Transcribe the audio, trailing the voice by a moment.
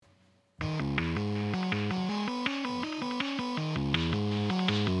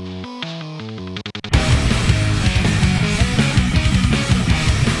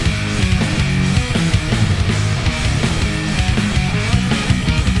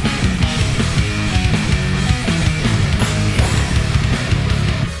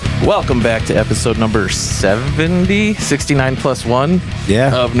Welcome back to episode number 70, 69 plus 1 of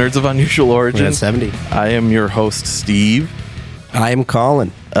Nerds of Unusual Origin. We're at 70. I am your host, Steve. I am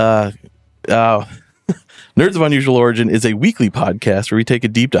Colin. Nerds of Unusual Origin is a weekly podcast where we take a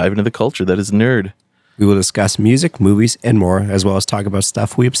deep dive into the culture that is nerd. We will discuss music, movies, and more, as well as talk about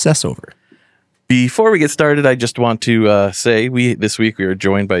stuff we obsess over. Before we get started, I just want to say this week we are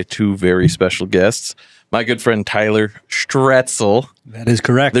joined by two very special guests. My good friend Tyler Stretzel. That is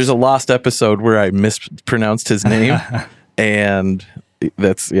correct. There's a lost episode where I mispronounced his name, and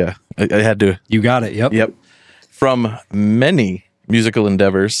that's, I had to. You got it, Yep. From many musical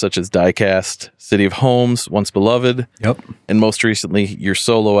endeavors, such as Diecast, City of Homes, Once Beloved, and most recently, your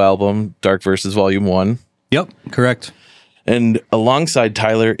solo album, Dark Verses Volume 1. Yep, correct. And alongside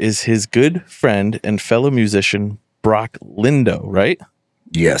Tyler is his good friend and fellow musician, Brock Lindo, right?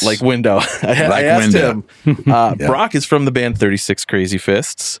 Yes. Like Window. I asked him. Brock is from the band 36 Crazy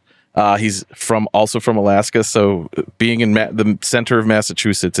Fists. He's also from Alaska, so being in the center of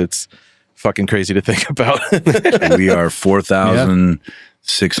Massachusetts, it's fucking crazy to think about. We are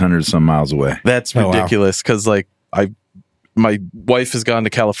 4,600 some miles away. That's ridiculous because my wife has gone to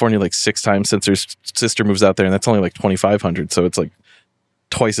California like 6 times since her sister moves out there, and that's only like 2,500, so it's like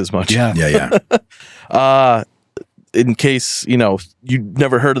twice as much. Yeah. In case, you've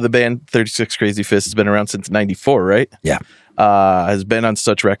never heard of the band 36 Crazy Fists, has been around since 94, right? Yeah. Has been on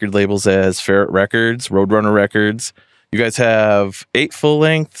such record labels as Ferret Records, Roadrunner Records. You guys have 8 full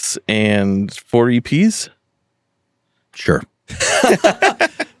lengths and 4 EPs? Sure.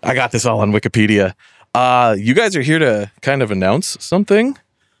 I got this all on Wikipedia. You guys are here to kind of announce something?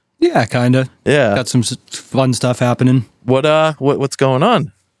 Yeah, kind of. Yeah. Got some fun stuff happening. What's going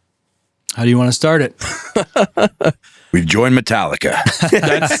on? How do you want to start it? We've joined Metallica.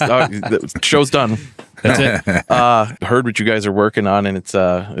 That's the show's done. That's it. Heard what you guys are working on, and it's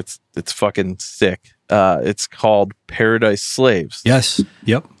fucking sick. It's called Paradise Slaves. Yes.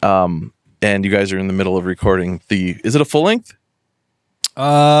 Yep. And you guys are in the middle of recording is it a full length?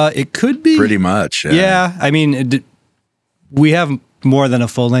 It could be. Pretty much. Yeah. I mean, we have more than a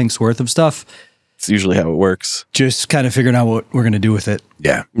full length's worth of stuff. It's usually how it works. Just kind of figuring out what we're going to do with it.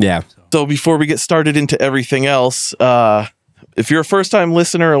 Yeah. So before we get started into everything else, if you're a first-time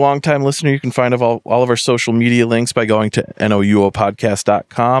listener or a long-time listener, you can find all of our social media links by going to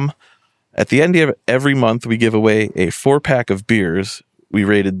nouopodcast.com. At the end of every month, we give away a 4-pack of beers we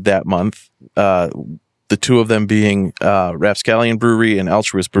rated that month. The 2 of them being Rapscallion Brewery and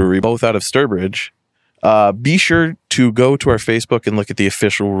Altruist Brewery, both out of Sturbridge. Be sure to go to our Facebook and look at the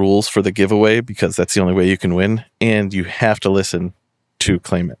official rules for the giveaway, because that's the only way you can win, and you have to listen to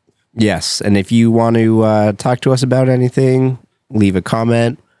claim it. Yes, and if you want to talk to us about anything, leave a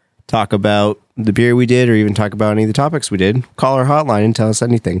comment, talk about the beer we did, or even talk about any of the topics we did, call our hotline and tell us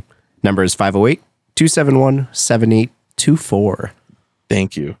anything. Number is 508-271-7824.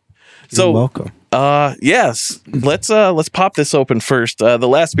 Thank you. You're welcome. Yes, let's pop this open first. The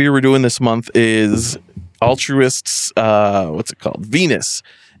last beer we're doing this month is Altruist's, what's it called? Venus.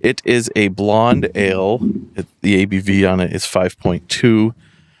 It is a blonde ale. The ABV on it is 5.2.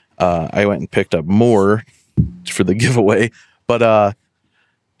 I went and picked up more for the giveaway, but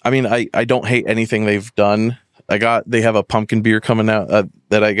I don't hate anything they've done. They have a pumpkin beer coming out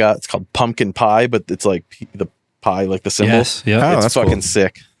that I got. It's called Pumpkin Pie, but it's like the pie, like the symbol. Yes. Yeah. It's fucking cool.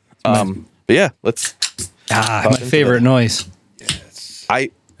 Sick. But yeah, let's. My favorite noise.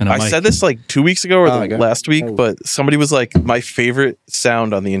 I said this like 2 weeks ago or last week, but somebody was like, my favorite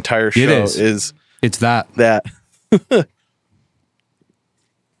sound on the entire show is it's that.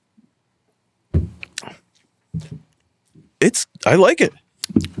 I like it.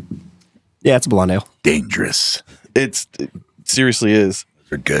 Yeah, it's a blonde ale. Dangerous. It seriously is.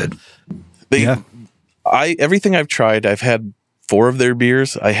 They're good. Everything I've tried, I've had 4 of their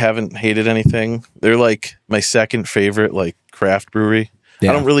beers. I haven't hated anything. They're like my second favorite like craft brewery.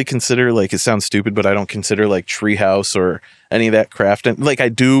 Yeah. I don't really consider, it sounds stupid, but I don't consider like Treehouse or any of that craft. And I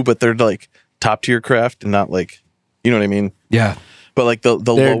do, but they're like top tier craft and not like, you know what I mean? Yeah. But like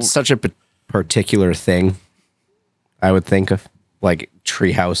they're such a particular thing, I would think of, like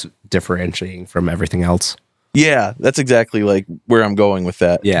Treehouse differentiating from everything else. Yeah, that's exactly like where I'm going with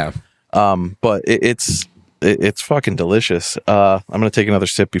that. Yeah. But it's fucking delicious. I'm going to take another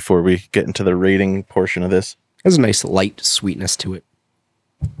sip before we get into the rating portion of this. There's a nice light sweetness to it.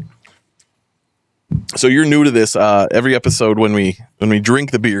 So you're new to this. Every episode when we drink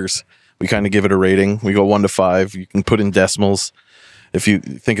the beers, we kind of give it a rating. We go 1 to 5. You can put in decimals. If you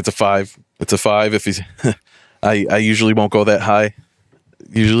think it's a 5, it's a 5. If I usually won't go that high.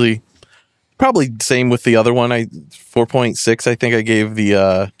 Usually Probably same with the other one. 4.6. I think I gave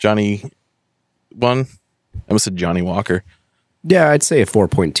the Johnny one. I almost said Johnny Walker. Yeah, I'd say a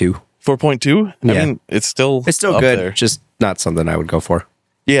 4.2. 4.2. Yeah. I mean, it's still up good, there. just not something I would go for.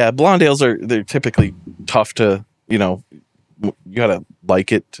 Yeah, blonde ales they're typically tough to, you gotta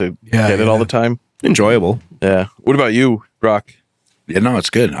like it to get it all the time. Enjoyable. Yeah. What about you, Brock? Yeah, no, it's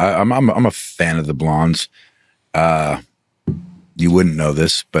good. I'm a fan of the blondes. You wouldn't know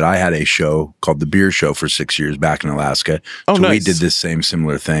this, but I had a show called The Beer Show for 6 years back in Alaska. Oh, so nice. we did this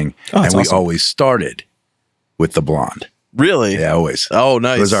similar thing, Oh, and that's we awesome. always started with the blonde. Really? Yeah, always. Oh,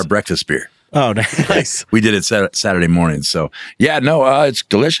 nice. It was our breakfast beer. Oh, nice. We did it Saturday morning. So yeah, no, it's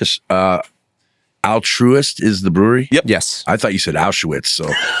delicious. Altruist is the brewery. Yep. Yes. I thought you said Auschwitz, so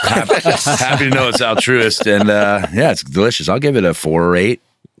happy to know it's Altruist, and yeah, it's delicious. I'll give it a 4 or 8.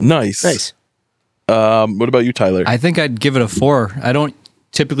 Nice. Nice. What about you, Tyler? I think I'd give it a 4. I don't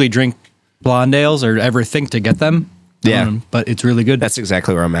typically drink blonde ales or ever think to get them. Yeah. But it's really good. That's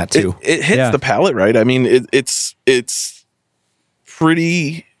exactly where I'm at too. It hits Yeah. the palate, right? I mean, it's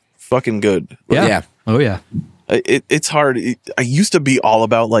pretty fucking good. yeah. yeah. Oh yeah. It's hard. I used to be all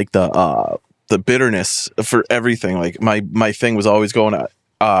about like the bitterness for everything. Like my thing was always going at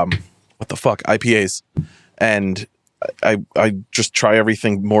what the fuck, IPAs, and I just try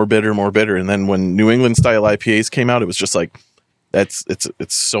everything more bitter, and then when New England style IPAs came out, it was just like it's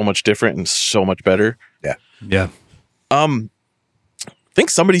so much different and so much better. Yeah. I think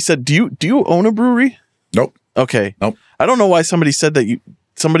somebody said, do you own a brewery? Nope. Okay. Nope. I don't know why somebody said that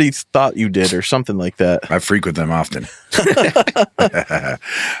somebody thought you did or something like that. I frequent them often.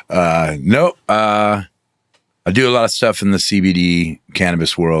 Nope. I do a lot of stuff in the CBD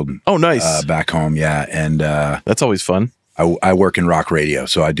cannabis world. Oh, nice. Back home, yeah, and That's always fun. I work in rock radio,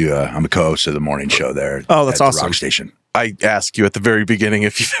 so I'm a co-host of the morning show there. Oh, that's at the awesome. Rock station. I asked you at the very beginning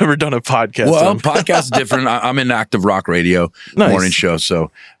if you've ever done a podcast. Well, podcast is different. I'm in active rock radio Nice. morning show, so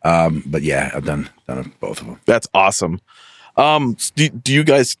but yeah, I've done both of them. That's awesome. Do you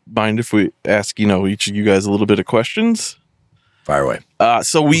guys mind if we ask, each of you guys a little bit of questions? Fire away.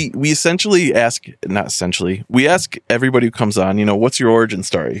 So we essentially we ask everybody who comes on, what's your origin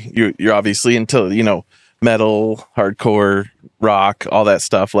story? You're obviously into, metal, hardcore, rock, all that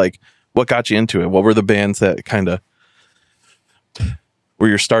stuff. Like, what got you into it? What were the bands that kind of were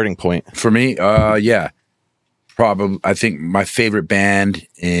your starting point? For me, yeah, probably. I think my favorite band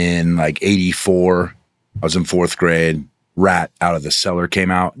in like '84. I was in 4th grade. Rat Out of the Cellar came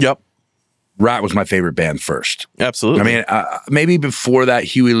out. Yep, Rat was my favorite band first. absolutely. I mean, maybe before that,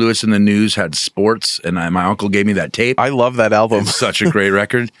 Huey Lewis and the News had Sports, and my uncle gave me that tape. I love that album. It's such a great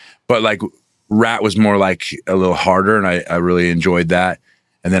record. But like Rat was more like a little harder, and I really enjoyed that.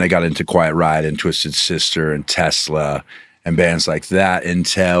 And then I got into Quiet Riot and Twisted Sister and Tesla and bands like that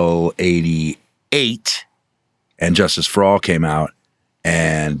until '88, and Justice for All came out,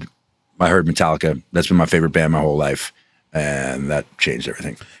 and I heard Metallica. That's been my favorite band my whole life, and that changed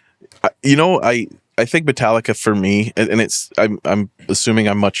everything. I think Metallica for me, and I'm assuming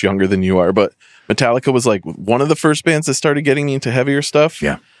I'm much younger than you are, but Metallica was like one of the first bands that started getting me into heavier stuff.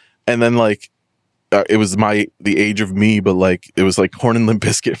 Yeah. And then like it was the age of me, but like it was like Horn and Limp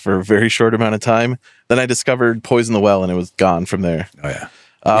Bizkit for a very short amount of time. Then I discovered Poison the Well, and it was gone from there. Oh yeah.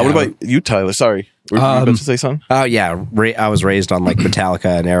 What about you, Tyler? Sorry, were you about to say something? Oh yeah, I was raised on like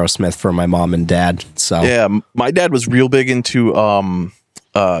Metallica and Aerosmith from my mom and dad. So Yeah, my dad was real big into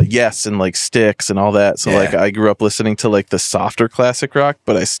Yes and like Styx and all that. So Yeah. like I grew up listening to like the softer classic rock,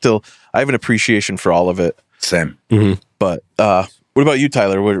 but I have an appreciation for all of it. Same. But what about you,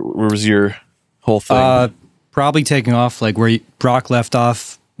 Tyler? Where was your whole thing? Probably taking off like where Brock left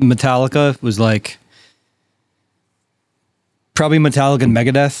off. Metallica was like probably Metallica and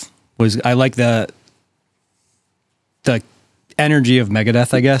Megadeth I like the energy of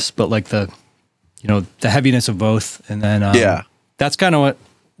Megadeth, I guess, but like the heaviness of both. And then Yeah. that's kind of what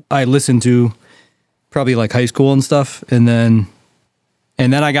I listened to probably like high school and stuff. And then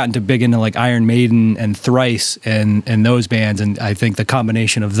I got big into like Iron Maiden and Thrice and those bands. And I think the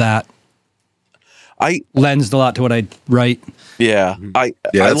combination of that lensed a lot to what I write. Yeah, I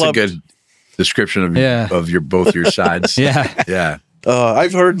That's love. a good description of Yeah. both your sides. Yeah. Yeah.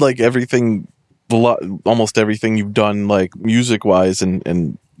 I've heard like everything, almost everything you've done, like music wise,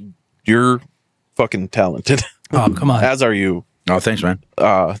 and you're fucking talented. Oh, come on. As are you. Oh, thanks, man.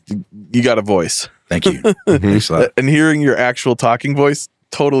 You got a voice, Thank you. Thanks a lot. and hearing your actual talking voice,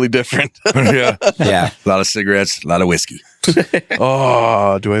 totally different. Yeah. yeah, A lot of cigarettes, a lot of whiskey.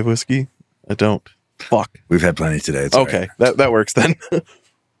 Oh, do I have whiskey? I don't. Fuck. We've had plenty today. It's all Okay, right. that works then.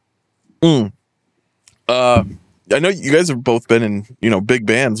 I know you guys have both been in, big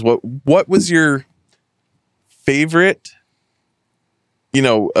bands. What was your favorite,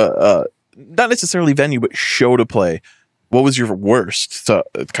 not necessarily venue, but show to play? What was your worst? So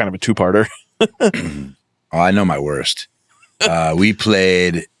it's kind of a two-parter. Oh, I know my worst. We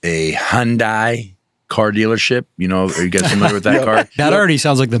played a Hyundai car dealership. Are you guys familiar with that car? That already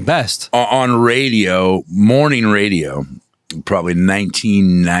sounds like the best. On radio, morning radio, probably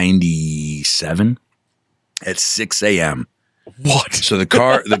 1997 at 6 a.m. What? So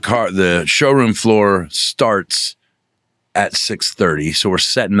the showroom floor starts at 6:30. So we're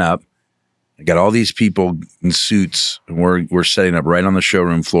setting up. I got all these people in suits, and we're setting up right on the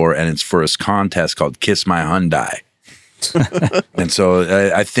showroom floor, and it's for this contest called Kiss My Hyundai. And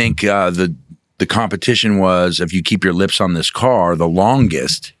so I think the competition was, if you keep your lips on this car the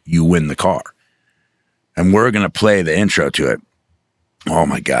longest, you win the car. And we're going to play the intro to it. Oh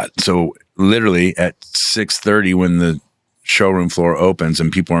my God. So literally at 6:30, when the showroom floor opens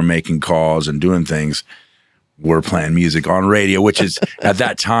and people are making calls and doing things, we're playing music on radio, which is at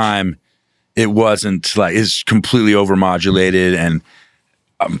that time, it wasn't like, it's completely overmodulated, and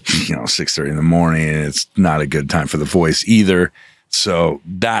 6:30 in the morning, and it's not a good time for the voice either. So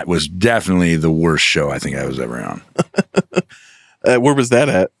that was definitely the worst show I think I was ever on. Where was that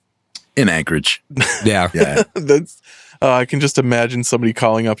at? In Anchorage. Yeah. Yeah. That's. I can just imagine somebody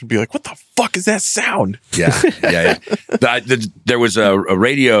calling up and be like, "What the fuck is that sound?" Yeah. There was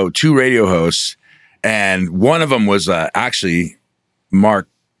two radio hosts, and one of them was actually Mark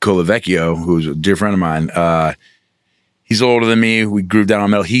Colavecchio, who's a dear friend of mine. He's older than me. We grew down on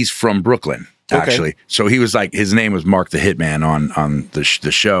metal. He's from Brooklyn, actually. Okay. So he was like, his name was Mark the Hitman on the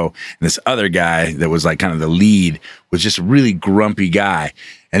show. And this other guy that was like kind of the lead was just a really grumpy guy.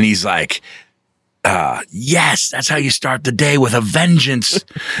 And he's like, yes, that's how you start the day, with a vengeance.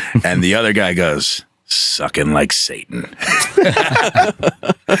 And the other guy goes, sucking like Satan.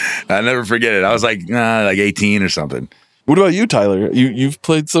 I never forget it. I was like 18 or something. What about you, Tyler? You've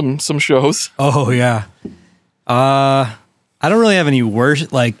played some shows. Oh yeah. I don't really have any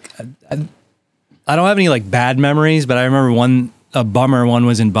worse, like, I don't have any like bad memories, but I remember a bummer one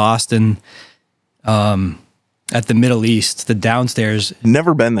was in Boston, at the Middle East, the Downstairs.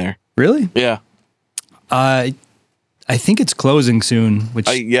 Never been there. Really? Yeah. I think it's closing soon, which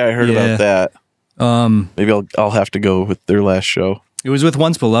I heard about that. Maybe I'll have to go with their last show. it was with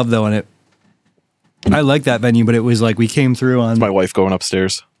Once Beloved though, and I like that venue, but it was like we came through on My wife going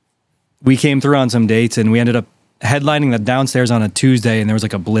upstairs. some dates, and we ended up headlining the Downstairs on a Tuesday, and there was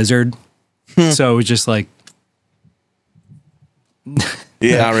like a blizzard. So it was just like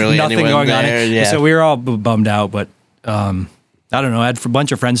Yeah. Not really nothing anyone going there, on. yeah. So we were all bummed out, but I don't know. I had a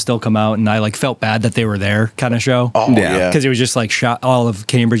bunch of friends still come out, and I like felt bad that they were there, kind of show. Oh yeah. Because it was just like shot. All of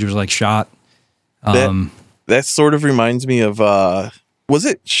Cambridge was like shot. That sort of reminds me of was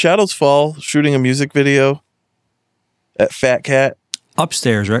it Shadows Fall shooting a music video at Fat Cat?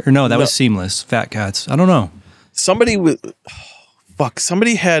 Upstairs, right? Or no, that No. was Seamless. Fat Cats. I don't know. Somebody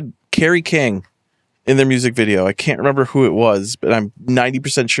had Carrie King in their music video. I can't remember who it was, but I'm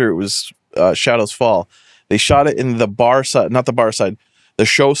 90% sure it was Shadows Fall. They shot it in the bar side, not the bar side, the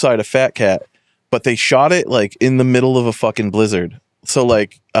show side of Fat Cat, but they shot it like in the middle of a fucking blizzard. So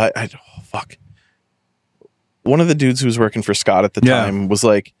like, fuck. One of the dudes who was working for Scott at the time was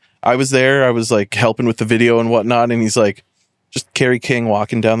like, I was there, I was like helping with the video and whatnot, and he's like, just Carrie King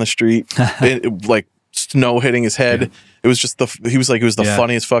walking down the street, like snow hitting his head. It was just he was like, it was the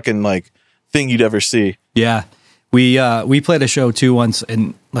funniest fucking like thing you'd ever see. Yeah, we played a show too once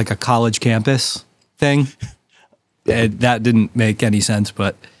in like a college campus thing. That didn't make any sense,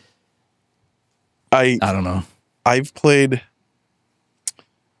 but I don't know. I've played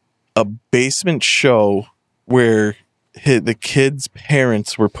a basement show where the kids'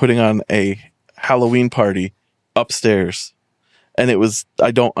 parents were putting on a Halloween party upstairs. And it was,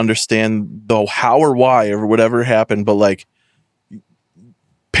 I don't understand though how or why or whatever happened, but like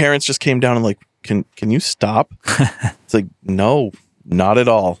parents just came down and like, can you stop? It's like, no, not at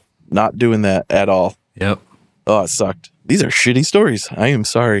all. Not doing that at all. Yep. Oh, it sucked. These are shitty stories. I am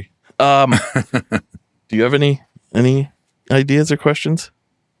sorry. Do you have any ideas or questions?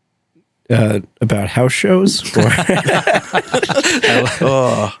 About house shows? Or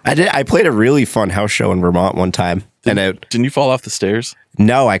I played a really fun house show in Vermont one time. Didn't you fall off the stairs?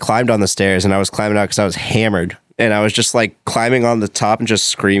 No, I climbed on the stairs, and I was climbing out because I was hammered. And I was just like climbing on the top and just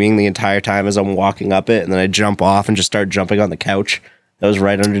screaming the entire time as I'm walking up it. And then I jump off and just start jumping on the couch that was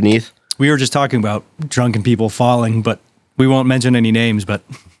right underneath. We were just talking about drunken people falling, but we won't mention any names, but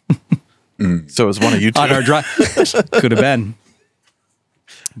So it was one of you two. on our drive could have been.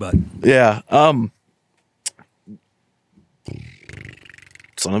 But Yeah.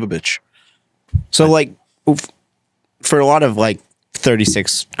 son of a bitch. So like for a lot of like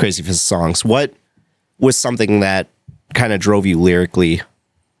 36 Crazy Fist songs, what was something that kind of drove you lyrically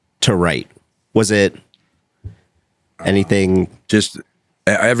to write? Was it anything? Just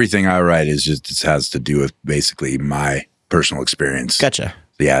everything I write is just has to do with basically my personal experience. Gotcha.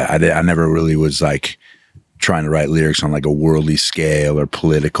 Yeah, I never really was like trying to write lyrics on like a worldly scale or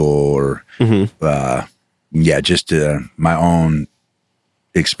political or just my own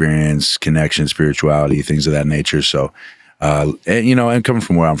experience, connection, spirituality, things of that nature. So, and coming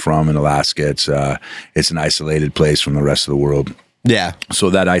from where I'm from in Alaska, it's an isolated place from the rest of the world. Yeah.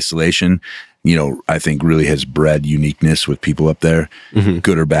 So that isolation, I think really has bred uniqueness with people up there,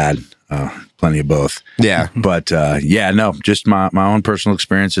 good or bad, plenty of both. Yeah. But just my own personal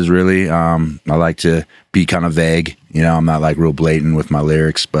experiences really. I like to be kind of vague, I'm not like real blatant with my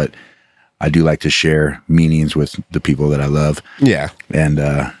lyrics, but I do like to share meanings with the people that I love. Yeah. And,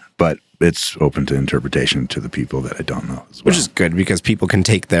 but it's open to interpretation to the people that I don't know as well. Which is good because people can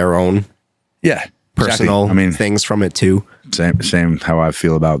take their own personal things from it too. Same how I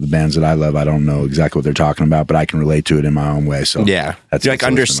feel about the bands that I love. I don't know exactly what they're talking about, but I can relate to it in my own way. So yeah, that's you like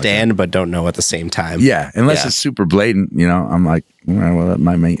understand, but don't know at the same time. Yeah, unless it's super blatant, I'm like, well, that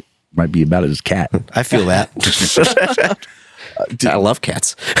might be about his cat. I feel that. I love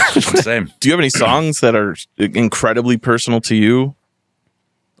cats. Same. Do you have any songs that are incredibly personal to you?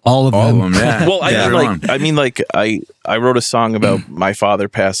 All of them. Yeah. Well, I wrote a song about my father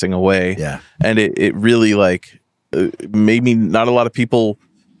passing away. Yeah. And it really made me, not a lot of people,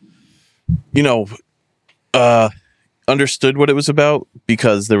 understood what it was about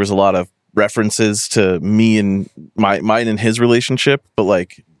because there was a lot of references to me and mine and his relationship, but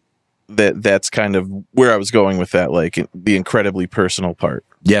that's kind of where I was going with that, the incredibly personal part.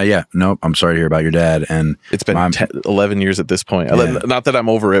 Yeah. Nope. I'm sorry to hear about your dad. And it's been 11 years at this point. Yeah. Not that I'm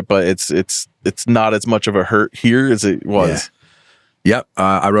over it, but it's not as much of a hurt here as it was. Yeah. Yep.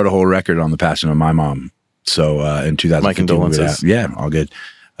 I wrote a whole record on the passing of my mom. So in 2015, my condolences. All good.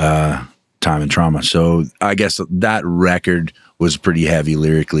 Time and trauma. So I guess that record was pretty heavy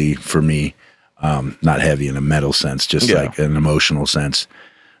lyrically for me. Not heavy in a metal sense, just like an emotional sense.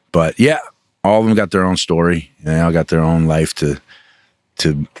 But yeah, all of them got their own story and they all got their own life to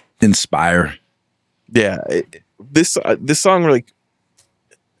inspire. Yeah. This song,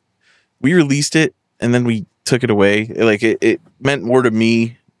 we released it and then we took it away. It meant more to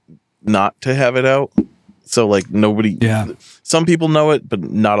me not to have it out. So nobody, some people know it, but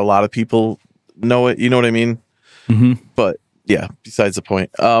not a lot of people know it. You know what I mean? Mm-hmm. But yeah, besides the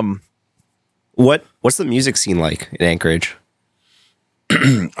point. What's the music scene like in Anchorage?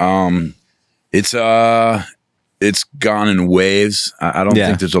 It's gone in waves. I don't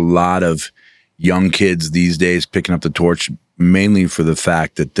think there's a lot of young kids these days picking up the torch, mainly for the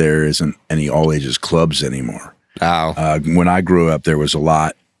fact that there isn't any all ages clubs anymore. Oh. When I grew up, there was a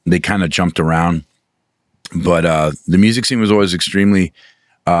lot. They kind of jumped around, but the music scene was always extremely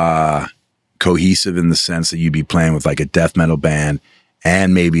cohesive in the sense that you'd be playing with a death metal band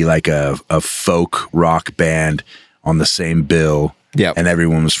and maybe a folk rock band on the same bill. Yeah. And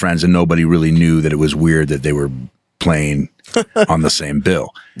everyone was friends and nobody really knew that it was weird that they were playing on the same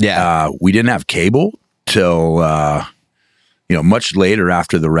bill. Yeah. We didn't have cable till, much later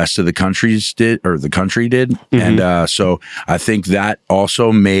after the rest of the country did. Mm-hmm. And so I think that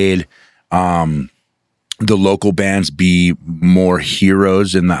also made the local bands be more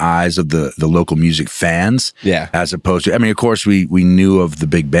heroes in the eyes of the local music fans. Yeah. As opposed to, of course, we knew of the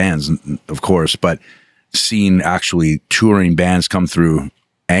big bands, of course, but seeing actually touring bands come through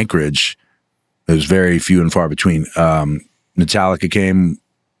Anchorage, it was very few and far between. Metallica came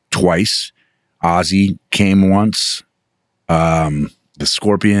twice. Ozzy came once. The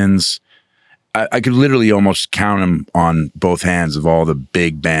Scorpions. I could literally almost count them on both hands of all the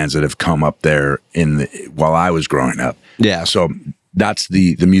big bands that have come up there while I was growing up. Yeah. So that's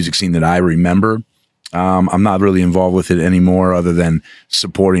the music scene that I remember. I'm not really involved with it anymore other than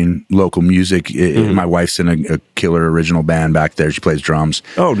supporting local music. My wife's in a killer original band back there. She plays drums.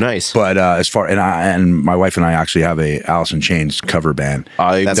 Oh, nice. But and my wife and I actually have a Alice in Chains cover band.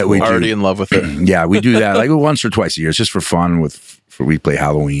 I'm already in love with it. Yeah, we do that once or twice a year. It's just for fun we play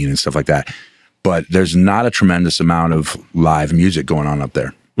Halloween and stuff like that. But there's not a tremendous amount of live music going on up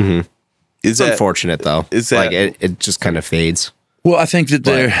there. Mm-hmm. It's unfortunate though. It just kind of fades. Well, I think that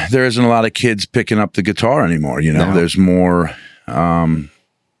there isn't a lot of kids picking up the guitar anymore. No. There's more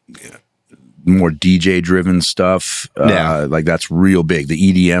DJ driven stuff. That's real big.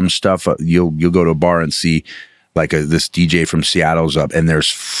 The EDM stuff. You'll go to a bar and see this DJ from Seattle's up, and there's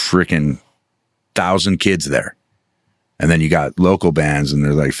freaking 1,000 kids there, And then you got local bands, and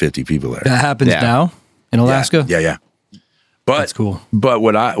there's like 50 people there. That happens Yeah. now in Alaska. Yeah. But That's cool. But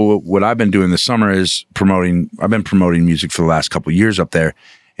what I've been doing this summer is I've been promoting music for the last couple of years up there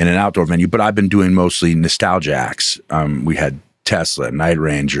in an outdoor venue. But I've been doing mostly nostalgia acts. We had Tesla, Night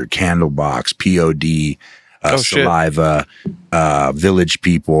Ranger, Candlebox, POD, shit. Saliva, Village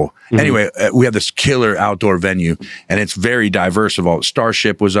People. Anyway, we have this killer outdoor venue, and it's very diverse. Of all,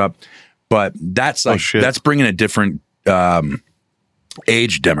 Starship was up, but that's like that's bringing a different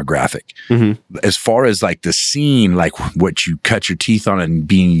age demographic. As far as like the scene, like what you cut your teeth on and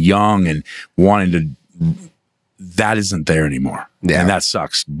being young and wanting to, that isn't there anymore. Yeah. And that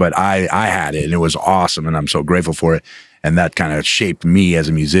sucks. But I had it, and it was awesome, and I'm so grateful for it. And that kind of shaped me as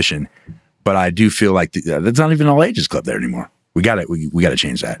a musician. But I do feel like that's not even all ages club there anymore. We got it. We got to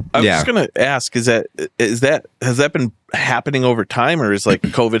change that. I was Yeah. just gonna ask: has that been happening over time, or is like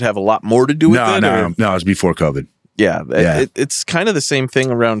COVID have a lot more to do with it? No, or- it was before COVID. Yeah, Yeah. It's kind of the same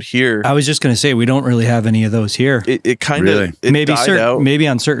thing around here. I was just going to say we don't really have any of those here. It kind Really? of it maybe died out. maybe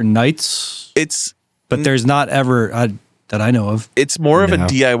on certain nights, It's but there's not ever that I know of. it's more of a No.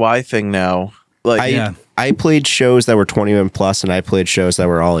 DIY thing now. Like Yeah. I played shows that were 21 plus, and I played shows that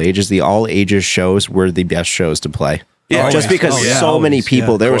were all ages. The all ages shows were the best shows to play. Yeah, just always. because Oh, yeah, so many always,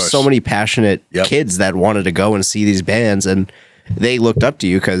 people, yeah. there were course. so many passionate Yep. kids that wanted to go and see these bands, and they looked up to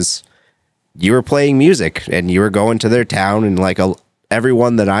you because you were playing music and you were going to their town, and like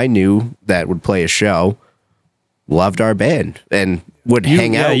everyone that I knew that would play a show loved our band and would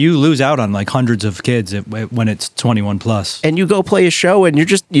hang out. You lose out on like hundreds of kids when it's 21 plus. And you go play a show, and you're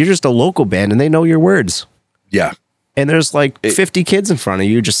just a local band, and they know your words. Yeah. And there's like 50 kids in front of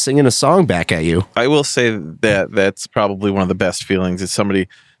you just singing a song back at you. I will say that that's probably one of the best feelings. Is somebody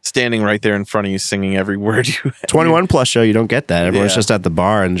standing right there in front of you singing every word you. 21 plus show, you don't get that. Everyone's Yeah. just at the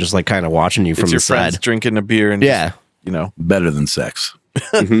bar and just like kind of watching you from It's the your friends side. drinking a beer and Yeah. just, you know. Better than sex.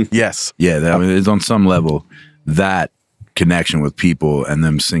 Yes. Yeah. I mean, it's on some level that connection with people and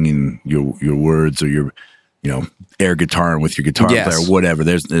them singing your words or your, air guitar with your guitar Yes. player, whatever.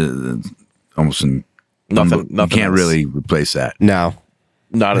 There's almost Nothing you can't else. really replace that. No,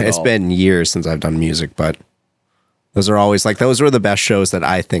 Not at it's all. been years since I've done music, but those were the best shows that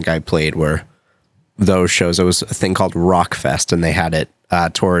I think I played were those shows. It was a thing called Rock Fest, and they had it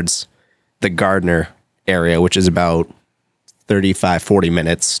towards the Gardner area, which is about 35, 40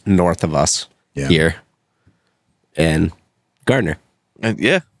 minutes north of us here. And Gardner. And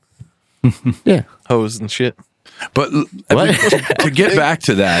yeah, Yeah. hose and shit. But What? to get back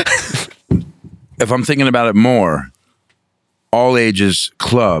to that, if I'm thinking about it more, all ages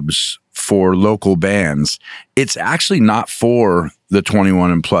clubs for local bands, it's actually not for the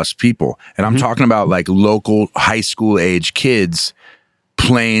 21 and plus people. And I'm talking about like local high school age kids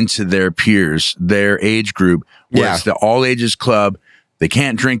playing to their peers, their age group. Where Yeah. it's the all ages club. They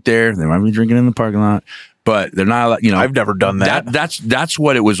can't drink there. They might be drinking in the parking lot, but they're not allowed, I've never done that. That's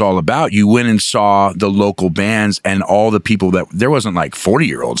what it was all about. You went and saw the local bands and all the people that there wasn't like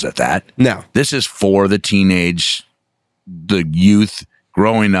 40-year-olds at that. No. This is for the teenage, the youth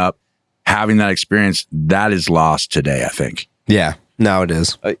growing up, having that experience. That is lost today, I think. Yeah. No, it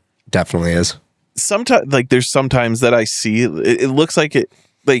is. Definitely is. Sometimes, like, there's sometimes that I see it looks like it,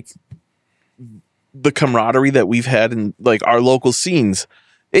 like the camaraderie that we've had in like our local scenes.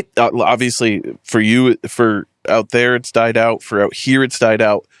 It obviously for you, for out there, it's died out. For out here, it's died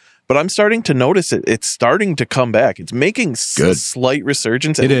out. But I'm starting to notice it. It's starting to come back. It's making Good. slight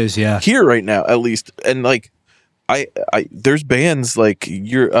resurgence. It is, yeah. Here right now, at least. And like, I there's bands like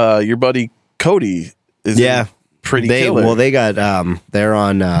your buddy Cody is Yeah. pretty They killer. well, they got they're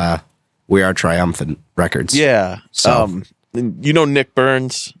on We Are Triumphant Records. Yeah. So- and you know Nick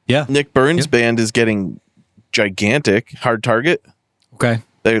Burns. Yeah. Nick Burns' Yep. band is getting gigantic. Hard Target. Okay.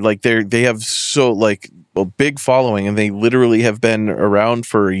 They have so like a big following, and they literally have been around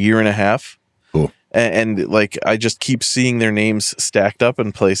for a year and a half. Cool. And like I just keep seeing their names stacked up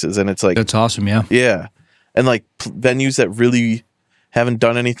in places, and it's like That's awesome. Yeah. yeah, and like venues that really haven't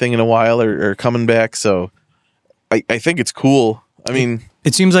done anything in a while are coming back. So I think it's cool. I mean,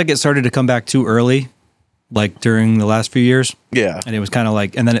 It seems like it started to come back too early, like during the last few years. yeah. And it was kind of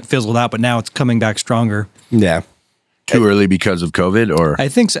like, and then it fizzled out, but now it's coming back stronger. Yeah. Too early because of COVID, or I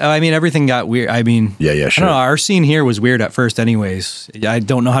think so. I mean, everything got weird. I mean, Yeah, I don't sure. know. Our scene here was weird at first, anyways. I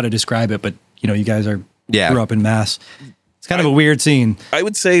don't know how to describe it, but you guys grew up in Mass. It's kind of a weird scene. I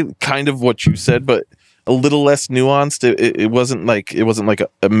would say kind of what you said, but a little less nuanced. It wasn't like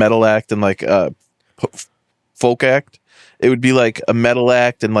a metal act and like a folk act. It would be like a metal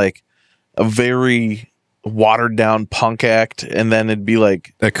act and like a very watered down punk act, and then it'd be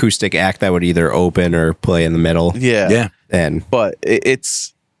like, Acoustic act that would either open or play in the middle. yeah. And But it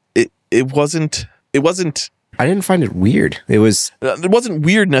wasn't I didn't find it weird. It was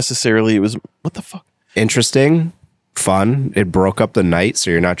weird necessarily. It was, what the fuck? interesting, fun. It broke up the night, so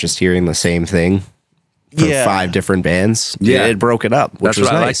you're not just hearing the same thing from Yeah. 5 different bands. Yeah. It broke it up, which That's was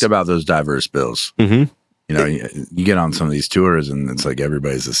what I nice. liked about those diverse bills. Mm-hmm. You know, you get on some of these tours and it's like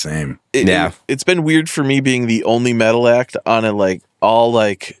everybody's the same. It's been weird for me being the only metal act on a like all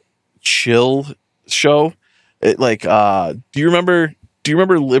like chill show. It like do you remember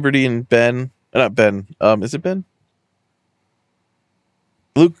Liberty and Ben? Not Ben. Is it Ben?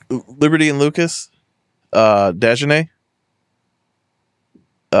 Liberty and Lucas? Dagenet?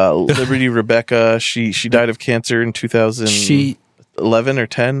 Liberty Rebecca, she died of cancer in 2011 or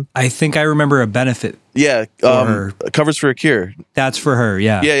 10. I think I remember a benefit. Yeah, her. Covers for a Cure. That's for her.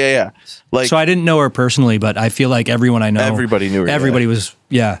 Yeah. Yeah. Like, So I didn't know her personally, but I feel like everyone I know, everybody knew her. everybody was,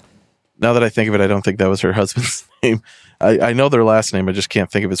 yeah. Now that I think of it, I don't think that was her husband's name. I know their last name. I just can't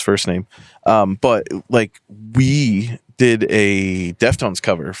think of his first name. But like we did a Deftones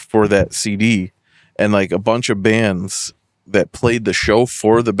cover for that CD, and like a bunch of bands that played the show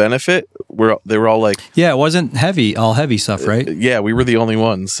for the benefit they were all like, Yeah, it wasn't all heavy stuff, right? yeah, we were the only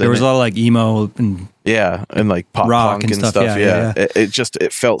ones. There was a lot of like emo and and like pop rock punk and stuff. Yeah.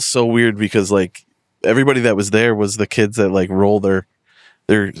 It felt so weird because like everybody that was there was the kids that like roll their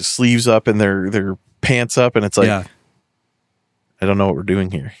sleeves up and their pants up, and it's like, yeah. I don't know what we're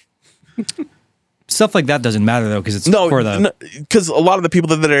doing here. Stuff like that doesn't matter though, because it's for the because a lot of the people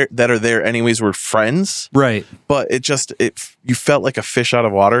that are there anyways were friends, right. but you felt like a fish out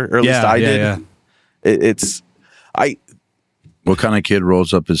of water, or at least I did. Yeah. It's What kind of kid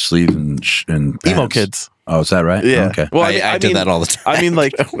rolls up his sleeve and emo pants? kids. Oh, is that right? Yeah. Okay. Well, I did that all the time. I mean,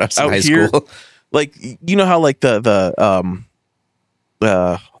 like when I was in out high here, school. like you know how like the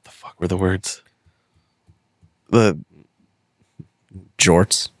what the fuck were the words? The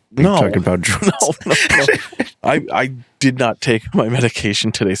Jorts. No. Talking about jorts. No. I did not take my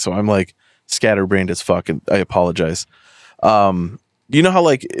medication today, so I'm like scatterbrained as fuck, and I apologize. You know how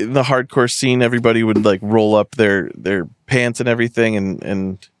like in the hardcore scene, everybody would like roll up their pants and everything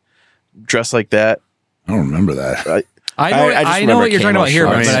and dress like that. I don't remember that. I know, I just I know remember what you're talking camo about here,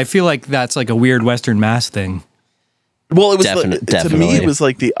 shorts. but I feel like that's like a weird Western mass thing. Well, it was to me, Definitely. it was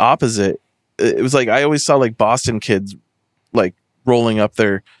like the opposite. It was like I always saw like Boston kids like rolling up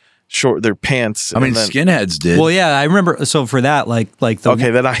their pants. I mean, and then, skinheads did. Well, yeah, I remember. So for that, like the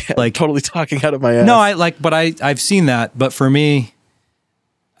okay, then I like- totally talking out of my ass. no, I've seen that, but for me,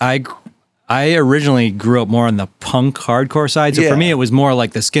 I originally grew up more on the punk hardcore side. So Yeah. for me, it was more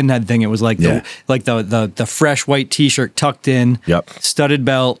like the skinhead thing. It was like the fresh white T-shirt tucked in, Yep. studded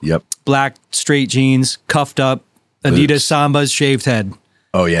belt, Yep. black straight jeans, cuffed up, Adidas Boots. Sambas, shaved head.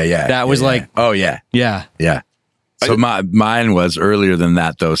 Oh yeah. That was Yeah. like- Oh yeah. Yeah, Yeah. So mine was earlier than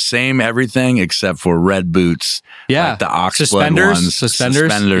that though. Same everything except for red boots. yeah. Like the oxblood ones.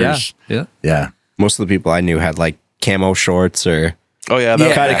 Suspenders. Yeah. Yeah. Most of the people I knew had like camo shorts or Oh yeah,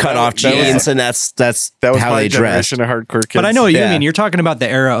 kind of cut off that was- jeans, and that's That was how my they dressed. generation of hardcore kids. But I know what you Yeah. mean. You're talking about the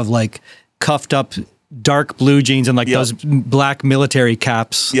era of like cuffed up dark blue jeans and like Yep. those black military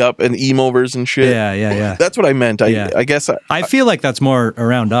caps. Yep, and emo-vers and shit. Yeah. That's what I meant. Yeah. I guess I feel like that's more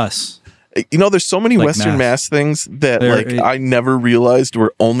around us. there's so many Like Western Mass. Mass things that There- like I never realized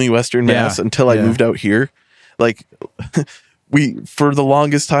were only Western Yeah. Mass until I Yeah. moved out here. Like we for the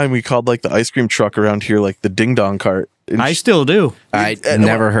longest time we called like the ice cream truck around here like the ding dong cart. And I still do. I and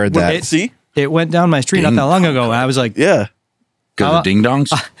never heard when- that. See? It went down my street not that long ago. And I was like, Yeah. Because of ding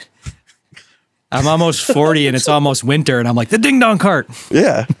dongs. I'm almost 40 and it's almost winter. And I'm like, the ding dong cart.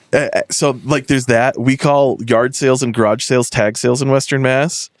 Yeah. So like there's that. We call yard sales and garage sales tag sales in Western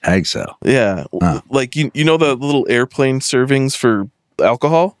Mass. Tag sale. Yeah. Huh. Like you know the little airplane servings for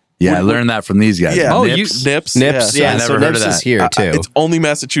alcohol? Yeah, I learned that from these guys. Yeah. Oh, Nips. Nips. Nips, Yeah. yeah. never So heard of Nips is that. here too. It's only A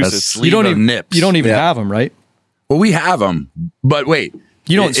Massachusetts. sleeve of nips. You don't even Yeah. have them, right? Well, we have them, but wait.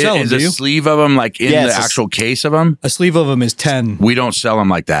 You don't sell them, Is do a you? sleeve of them like in Yeah, the it's a- actual case of them? A sleeve of them is 10. We don't sell them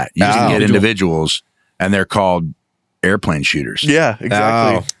like that. You Oh. can get Do 'em. individuals, and they're called airplane shooters. Yeah,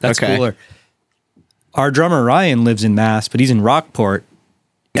 exactly. Oh, That's okay. cooler. Our drummer Ryan lives in Mass, but he's in Rockport.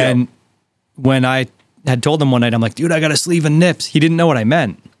 And when I had told him one night, I'm like, dude, I got a sleeve of Nips. He didn't know what I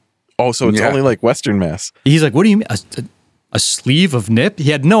meant. Oh, so it's Yeah. only like Western Mass. He's like, what do you mean? A sleeve of Nip?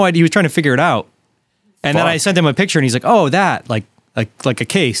 He had no idea. He was trying to figure it out. And then I Fuck. sent him a picture and he's like, oh, that, like a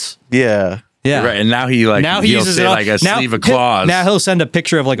case. Yeah. Yeah. Right, and now he like Now he he'll uses say it all- like a now, sleeve of claws. Now he'll send a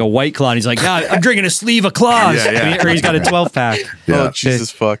picture of like a White Claw, and he's like, "Yeah, I'm drinking a sleeve of claws," Yeah. or he's got a 12-pack. Yeah. Oh,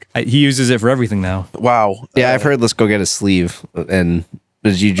 Jesus fuck. He uses it for everything now. Wow. Yeah, I've heard let's go get a sleeve. And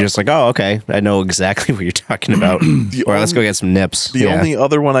you just like, oh, okay. I know exactly what you're talking about. Or let's go get some nips. The only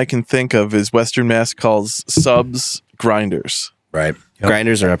other one I can think of is Western Mass calls subs grinders. right.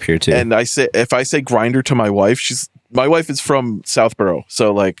 grinders are up here too. And if I say grinder to my wife, my wife is from Southborough,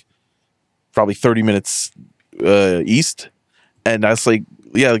 so like probably 30 minutes east. And I was like,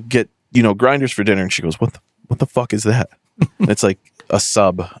 yeah, get grinders for dinner. And she goes, what the fuck is that? And it's like a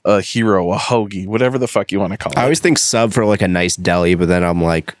sub, a hero, a hoagie, whatever the fuck you want to call it. I always think sub for like a nice deli, but then I'm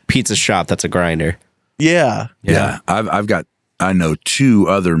like pizza shop. That's a grinder. Yeah. Yeah. I know two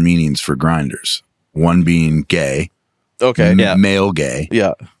other meanings for grinders. One being gay, Okay. Yeah. male gay.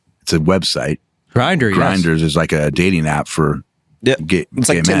 Yeah. It's a website. Grinder, yes. Grinders is like a dating app for Yeah, gay, it's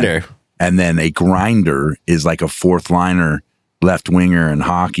like gay men. Tinder. And then a grinder is like a fourth liner, left winger in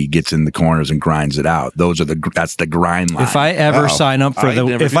hockey gets in the corners and grinds it out. That's the grind line. If I ever sign up for I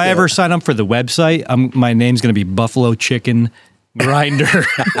never if knew I ever that. sign up for the website, my name's going to be Buffalo Chicken Grinder.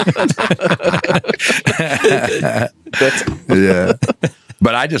 Yeah.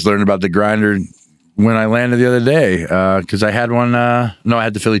 But I just learned about the grinder when I landed the other day because I had one. I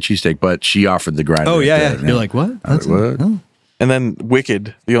had the Philly cheesesteak, but she offered the grinder. Oh right yeah, there. yeah. You're like, what? I was like, what? And then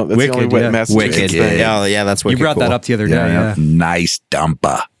Wicked. That's Wicked, the only way yeah. Massachusetts Wicked. thing. Yeah, that's You wicked. brought that cool. up the other day. Yeah. Nice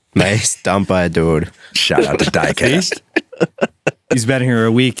dumper. Nice dumpa, dude. Shout out to Diecast. He's been here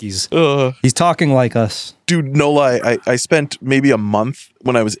a week. He's Ugh. talking like us. Dude, no lie. I spent maybe a month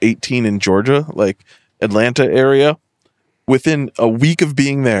when I was 18 in Georgia, like Atlanta area. Within a week of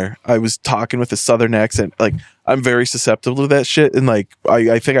being there, I was talking with a Southern accent. Like, I'm very susceptible to that shit. And like,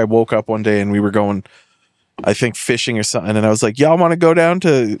 I think I woke up one day and we were going, I think fishing or something. And I was like, y'all want to go down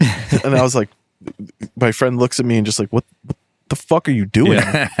to, and I was like, my friend looks at me and just like, what the fuck are you doing?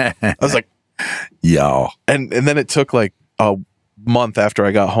 I was like, Yo. and then it took like a month after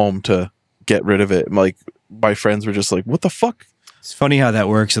I got home to get rid of it. Like, my friends were just like, what the fuck? It's funny how that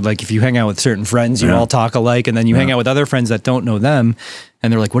works. Like if you hang out with certain friends, you Yeah. all talk alike, and then you hang out with other friends that don't know them,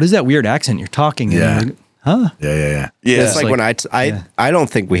 and they're like, "What is that weird accent you're talking?" And Yeah. you're like, huh? Yeah. Yeah. It's like like- when I don't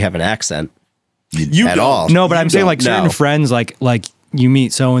think we have an accent You at don't. all. No, but I'm saying like No. certain friends, like you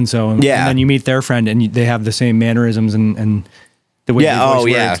meet so and so, and Yeah. then you meet their friend, and they have the same mannerisms and the way Yeah, they voice oh,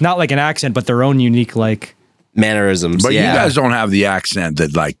 yeah. words. Not like an accent, but their own unique like. mannerisms. But yeah. you guys don't have the accent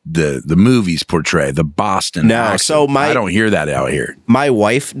that like the movies portray, the Boston No, accent. so I don't hear that out here. My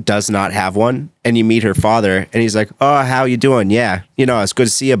wife does not have one, and you meet her father, and he's like, "Oh, how you doing? Yeah, it's good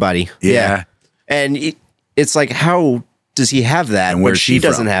to see you, buddy." Yeah. and it's like, how does he have that? And But where's she she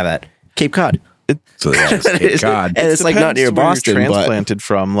doesn't from? have it. Cape Cod. So yeah, thank God. And it's like not Depends near where you're Boston, but transplanted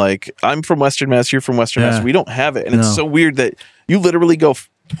from. Like, I'm from Western Mass, you're from Western Yeah. Mass. We don't have it. And No. it's so weird that you literally go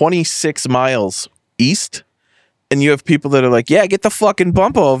 26 miles east and you have people that are like, yeah, get the fucking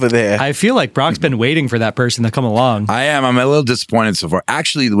bump over there. I feel like Brock's been waiting for that person to come along. I am. I'm a little disappointed so far.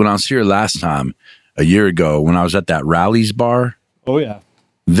 Actually, when I was here last time, a year ago, when I was at that Rowley's bar, Oh yeah.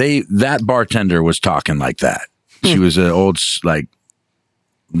 that bartender was talking like that. She was an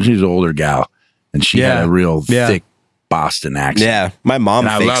she's an older gal, and she had Yeah. a real Yeah. thick Boston accent. yeah, my mom And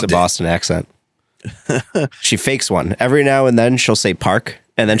I fakes a loved it. Boston accent. She fakes one every now and then. She'll say park,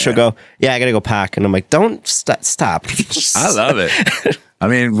 and then she'll go, "Yeah, I gotta go park," and I'm like, "Don't stop." I love it. I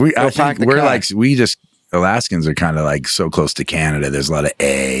mean, I park think the we're car. like Alaskans are kind of like so close to Canada. There's a lot of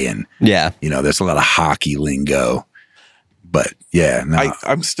A, and Yeah, there's a lot of hockey lingo. But yeah, no,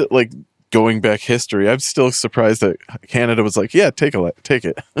 I'm still like going back history. I'm still surprised that Canada was like, yeah, take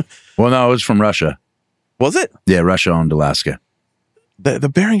it. well, no, it was from Russia. Was it? Yeah, Russia owned Alaska. The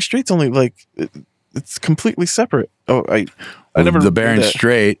Bering Strait's only like, it's completely separate. Oh, I never. The knew Bering that.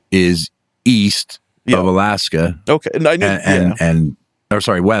 Strait is east Yeah. of Alaska, Okay. And I knew.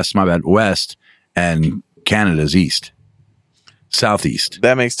 west. My bad, west, and Canada's east, southeast.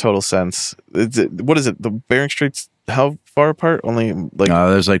 That makes total sense. What is it? The Bering Strait's how far apart? Only like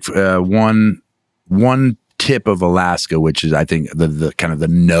There's like one tip of Alaska, which is I think the kind of the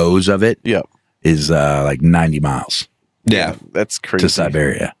nose of it yeah. is like 90 miles yeah. That's crazy. to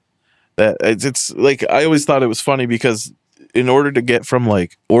Siberia. That it's like I always thought it was funny because in order to get from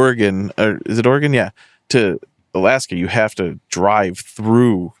like Oregon, or is it Oregon? Yeah, to Alaska, you have to drive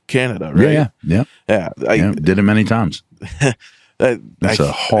through Canada, right? Yeah. I Did it many times. That's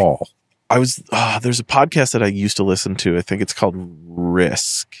a haul. I was there's a podcast that I used to listen to. I think it's called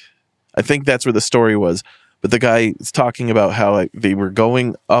Risk. I think that's where the story was. But the guy is talking about how they were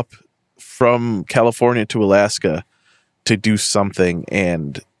going up from California to Alaska to do something,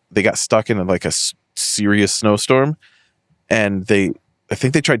 and they got stuck in like a serious snowstorm, and I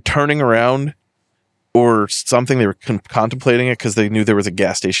think they tried turning around or something. They were contemplating it because they knew there was a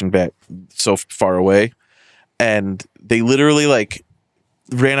gas station back so far away, and they literally like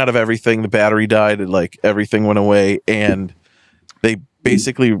ran out of everything. The battery died, and like everything went away, and they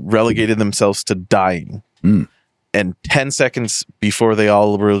basically relegated themselves to dying. And 10 seconds before they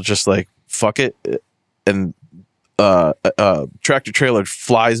all were just like, fuck it, and tractor trailer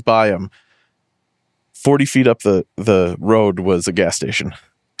flies by them. 40 feet up the road was a gas station.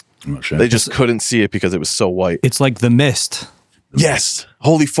 Oh, shit. They just couldn't see it because it was so white. It's like The Mist, Yes.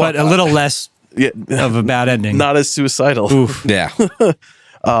 Holy fuck. but a little less Yeah. of a bad ending. Not as suicidal. Oof. Yeah.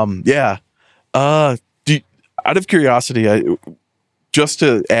 Yeah. Out of curiosity, just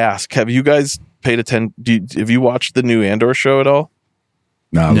to ask, have you guys paid attention? Have you watched the new Andor show at all?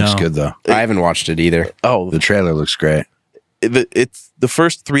 No, it looks No. good though. I haven't watched it either. Oh, The trailer looks great. it's the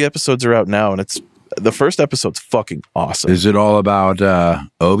first 3 episodes are out now, and the first episode's fucking awesome. Is it all about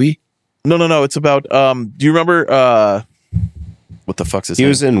Obi? No. It's about do you remember what the fuck's his He name?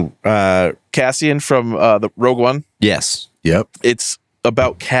 was in Cassian from the Rogue One. yes. Yep. It's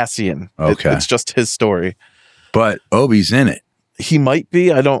about Cassian. Okay. It's just his story. But Obi's in it. He might be.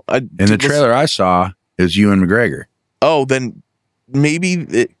 In the trailer I saw, is Ewan McGregor. Oh, then maybe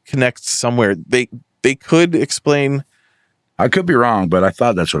it connects somewhere. They could explain. I could be wrong, but I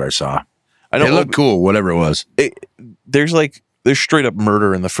thought that's what I saw. I It don't looked cool, whatever it was. There's straight up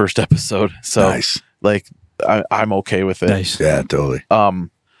murder in the first episode. So Nice. like I'm okay with it. Nice. Yeah, totally.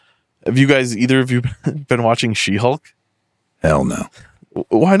 Have you guys, either of you, been watching She-Hulk? Hell no.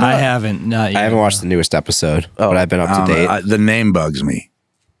 Why not? I haven't. Not yet. I haven't watched the newest episode, but I've been I up don't to know. date. The name bugs me.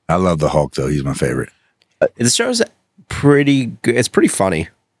 I love the Hulk though. He's my favorite. The show's pretty good. It's pretty funny.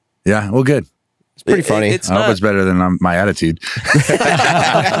 Yeah, well, good. It's pretty funny. It's I hope not. it's better than my attitude.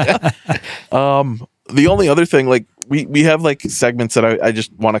 The only other thing, like we have like segments that I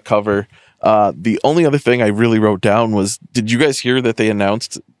just want to cover. The only other thing I really wrote down was, did you guys hear that they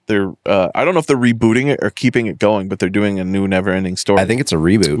announced they're I don't know if they're rebooting it or keeping it going, but they're doing a new Never-Ending Story. I think it's a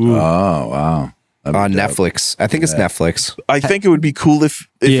reboot Oh, wow. That'd be on dope. Netflix. I think it's Netflix. I think it would be cool if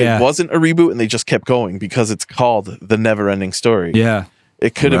Yeah. it wasn't a reboot and they just kept going, because it's called The Never-Ending Story. Yeah.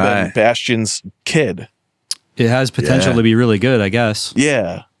 It could have been Right. Bastion's kid. It has potential Yeah. to be really good, I guess.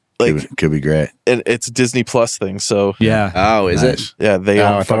 Yeah. Like, Could be great. and it's a Disney Plus thing, so Yeah. Oh, is Nice. it? yeah, they Oh,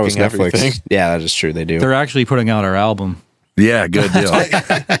 own I thought it was fucking Netflix. everything. Yeah, that is true. They do. They're actually putting out our album. Yeah, good deal.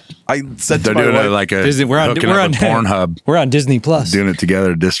 I said They're to my doing wife, it like a Disney- we're on- hooking we're up on- with Pornhub, We're on Disney Plus. doing it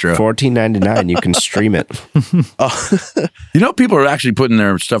together, distro. $14.99. You can stream it. You know, people are actually putting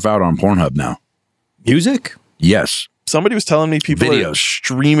their stuff out on Pornhub now. Music? Yes, somebody was telling me people are Videos.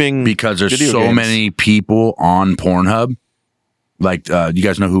 streaming because there's video so games. many people on Pornhub. Like, you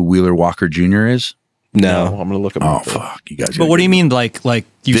guys know who Wheeler Walker Jr. is? No, No. I'm gonna look at. Oh, fuck, you guys. But what do you mean, like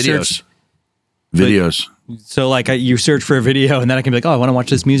you Videos. search? Videos. So like you search for a video, and then I can be like, oh, I want to watch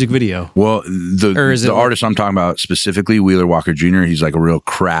this music video. Well, Or is it the like- artist I'm talking about specifically, Wheeler Walker Jr., he's like a real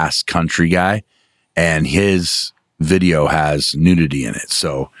crass country guy, and his video has nudity in it.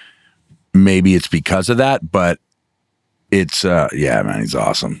 So maybe it's because of that, but it's yeah, man, he's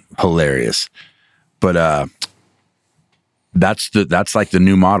awesome, hilarious. But that's like the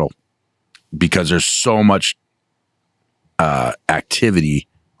new model, because there's so much activity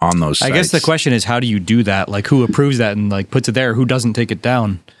on those sites. I guess the question is, how do you do that? Like, who approves that and like puts it there? Who doesn't take it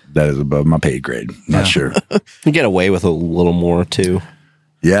down? that is above my pay grade. Not sure. You get away with a little more too.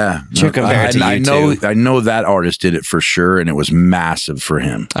 Yeah, Compared to I you know. two. I know that artist did it for sure, and it was massive for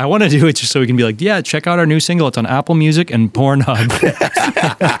him. I want to do it just so we can be like, yeah, check out our new single. It's on Apple Music and Pornhub.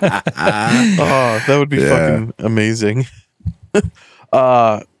 Oh, that would be fucking amazing.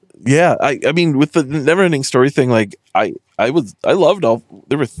 Yeah, I mean, with the Never-Ending Story thing, like I loved all.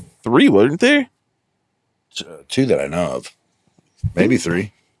 There were 3, weren't there? 2 that I know of, maybe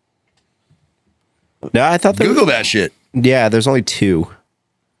 3. No, I thought there Google that shit. Yeah, there's only 2.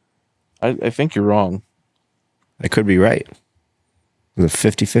 I think you're wrong. I could be right. There's a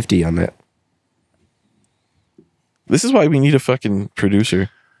 50-50 on that. This is why we need a fucking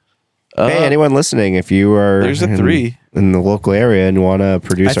producer. Hey, anyone listening, if you are There's a 3. in the local area and want to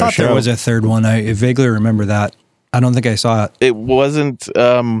produce I our thought show, there was a third one. I vaguely remember that. I don't think I saw it. It wasn't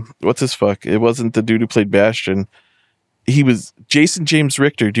what's his fuck? It wasn't the dude who played Bastion. He was Jason James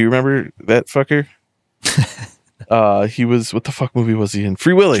Richter. Do you remember that fucker? He was, what the fuck movie was he in?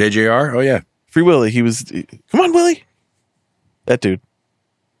 Free Willy. JJR. Oh yeah. Free Willy. He was, come on, Willie. That dude.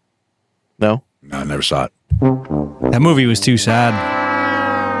 No? No, I never saw it. That movie was too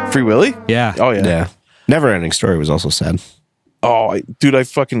sad. Free Willy? Yeah. Oh yeah. yeah. Never Ending Story was also sad. Oh, dude, I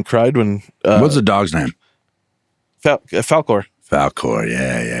fucking cried when What's the dog's name? Falcor. Falcor.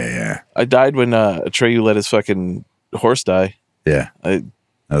 Yeah. I died when Atreyu let his fucking horse die. Yeah. I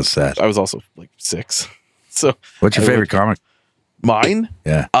That was sad. was also like 6. So What's your favorite comic? mine?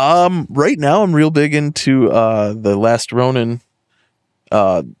 Yeah. Right now I'm real big into the Last Ronin.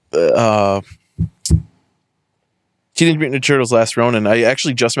 Teenage Mutant Ninja Turtles Last Ronin. I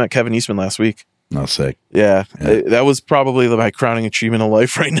actually just met Kevin Eastman last week. No, sick. Yeah, Yeah. that was probably my crowning achievement of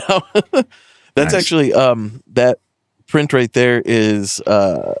life right now. That's Nice. actually that print right there is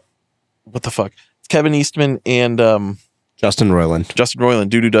what the fuck? It's Kevin Eastman and Justin Roiland, Justin Roiland,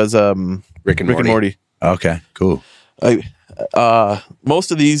 dude who does Rick and Rick and Morty. Okay, cool.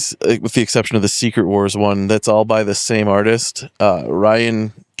 Most of these, with the exception of the Secret Wars one, that's all by the same artist,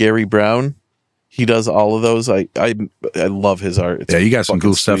 Ryan Gary Brown. He does all of those. I love his art. It's Yeah, you got some fucking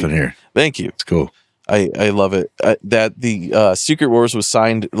cool stuff sweet. in here. Thank you. It's cool. I love it. That the Secret Wars was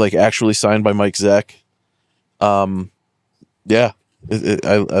signed, like actually signed by Mike Zeck. Yeah,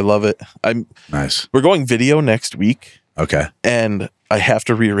 I love it. Nice. We're going video next week, Okay. and I have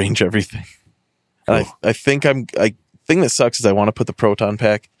to rearrange everything. And Cool. I think thing that sucks is I want to put the proton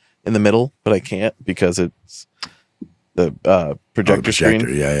pack in the middle, but I can't because it's the projector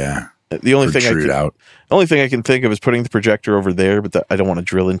screen. Yeah. The only thing Protrude out. the only thing I can think of is putting the projector over there, but I don't want to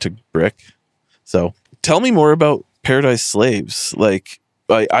drill into brick. So tell me more about Paradise Slaves. Like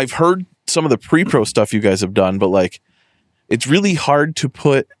I've heard some of the pre-pro stuff you guys have done, but like it's really hard to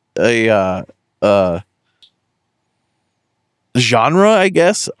put a genre, I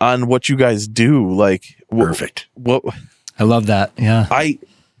guess, on what you guys do. Like Perfect. what I love that. Yeah.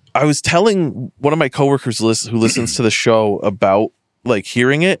 I was telling one of my coworkers who listens to the show about like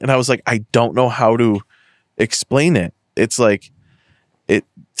hearing it, and I was like, I don't know how to explain it. It's like it's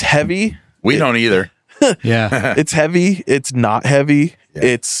heavy. We don't either. Yeah. It's heavy. It's not heavy. Yeah.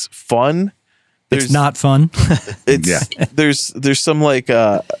 It's fun. It's not fun. It's Yeah. there's some like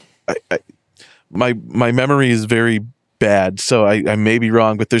my memory is very bad, so I may be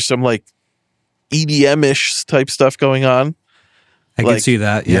wrong, but there's some like EDM-ish type stuff going on. I Like, can see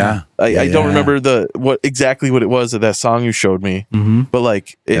that. Yeah. Yeah. I don't Yeah. remember what it was of that song you showed me, Mm-hmm. but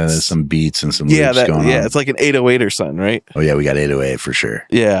like Yeah, there's it's some beats and some yeah, loops that, going yeah, on. it's like an 808 or something, right? Oh yeah, we got 808 for sure.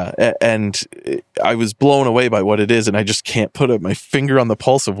 Yeah, and I was blown away by what it is, and I just can't put my finger on the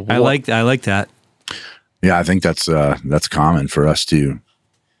pulse of what. I like that. Yeah, I think that's common for us too.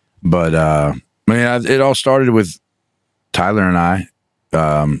 But I mean, it all started with Tyler and I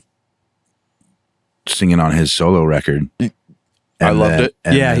singing on his solo record. I loved it.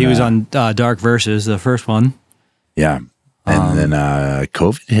 and Yeah, then, he was on Dark Verses, the first one. Yeah, and then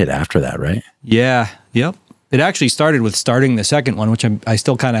COVID hit after that, right? Yeah. Yep. It actually started with starting the second one, which I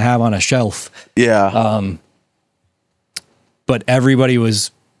still kind of have on a shelf. Yeah, But everybody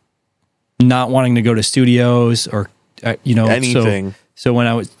was not wanting to go to studios or anything. So when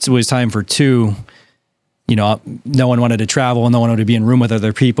it was time for 2, no one wanted to travel, no one wanted to be in a room with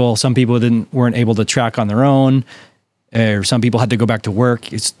other people. Some people weren't able to track on their own, or some people had to go back to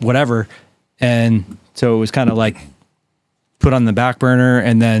work. It's whatever, and so it was kind of like put on the back burner,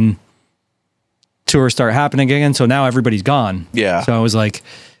 and then tours start happening again. So now everybody's gone. Yeah. So I was like,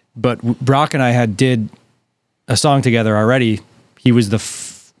 but Brock and I did a song together already. He was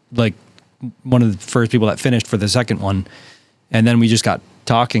one of the first people that finished for the second one. And then we just got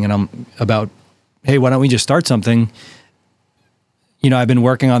talking and I'm about, hey, why don't we just start something? I've been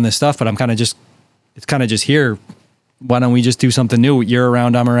working on this stuff, but it's kind of just here. Why don't we just do something new? You're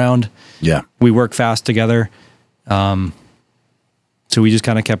around, I'm around. Yeah, We work fast together. So we just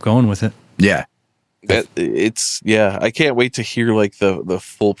kind of kept going with it. yeah. I can't wait to hear like the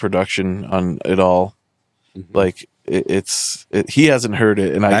full production on it all. Like he hasn't heard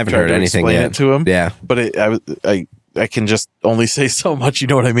it, and I haven't tried heard to anything explain yet. it to him. Yeah. but I can just only say so much. You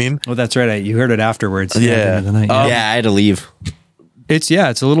know what I mean? Well, that's right. You heard it afterwards. at the Yeah. end of the night. Yeah, I had to leave. It's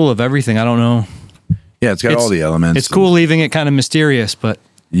a little of everything. I don't know. Yeah, it's got all the elements. It's cool leaving it kind of mysterious, but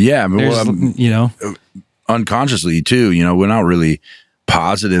Yeah, I mean, there's, unconsciously too, we're not really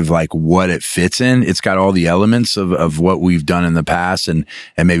positive like what it fits in. It's got all the elements of what we've done in the past and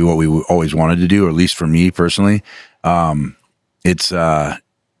maybe what we always wanted to do, or at least for me personally. It's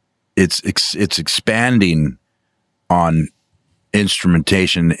expanding on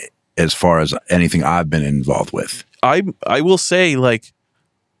instrumentation as far as anything I've been involved with. I will say, like,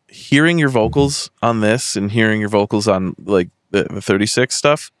 hearing your vocals on this and hearing your vocals on like the 36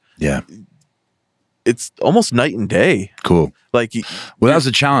 stuff, Yeah, it's almost night and day. cool. Like, Well, that was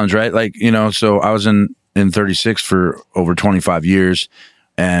a challenge, right? Like, so I was in 36 for over 25 years.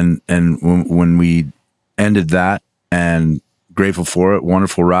 And when we ended that and grateful for it.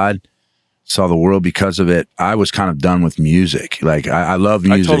 Wonderful ride. Saw the world because of it. I was kind of done with music. Like I love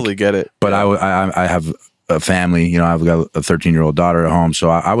music. I totally get it. But I have a family, you know, I've got a 13-year-old daughter at home. So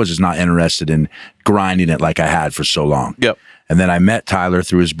I was just not interested in grinding it like I had for so long. Yep. And then I met Tyler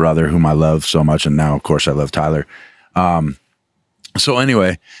through his brother, whom I love so much. And now, of course, I love Tyler. So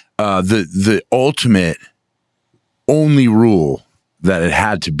anyway, the ultimate only rule that it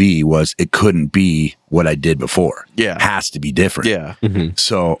had to be was it couldn't be what I did before. Yeah. It has to be different. Yeah.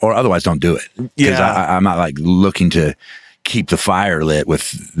 So, or otherwise don't do it. Because Yeah. I'm not like looking to keep the fire lit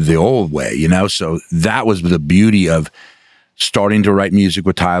with the old way, you know? So that was the beauty of starting to write music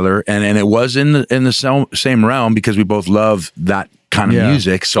with Tyler. And it was in the same realm because we both love that kind of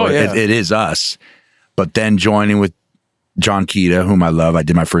music. So it is us. But then joining with John Kita, whom I love. I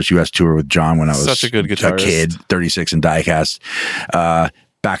did my first U.S. tour with John when I was such a good guitarist. kid, 36 in diecast,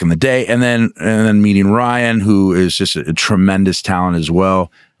 back in the day. And then meeting Ryan, who is just a tremendous talent as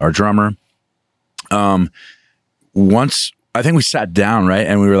well, our drummer. Once I think we sat down, right,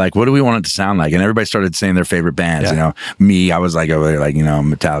 and we were like, what do we want it to sound like? And everybody started saying their favorite bands. You know, me, I was like over there, like, you know,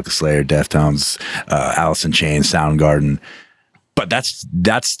 Metallica, Slayer, Deftones, Alice in Chains, Soundgarden. But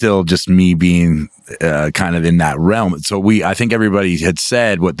that's still just me being kind of in that realm. So I think everybody had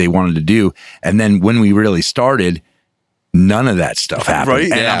said what they wanted to do, and then when we really started, none of that stuff happened.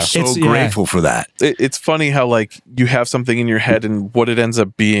 Right? And I'm so grateful for that. It's funny how like you have something in your head and what it ends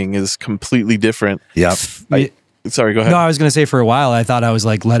up being is completely different. Yep. Sorry, go ahead. No, I was going to say for a while, I thought I was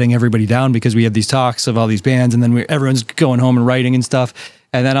like letting everybody down because we had these talks of all these bands and then everyone's going home and writing and stuff.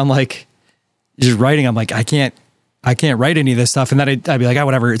 And then I'm like, just writing. I'm like, I can't write any of this stuff. And then I'd be like, oh,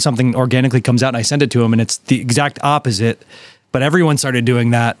 whatever. Something organically comes out and I send it to them and it's the exact opposite. But everyone started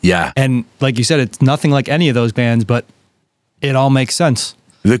doing that. Yeah. And like you said, it's nothing like any of those bands, but it all makes sense.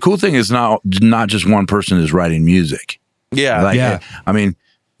 The cool thing is not just one person is writing music. Yeah. I mean,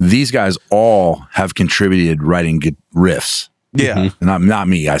 these guys all have contributed writing good riffs. Yeah. Not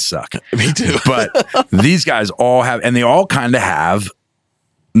me. I suck. Me too. But these guys all have, and they all kind of have,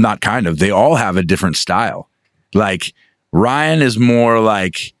 they all have a different style. Like Ryan is more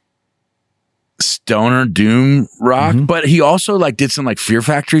like stoner doom rock, but he also like did some like Fear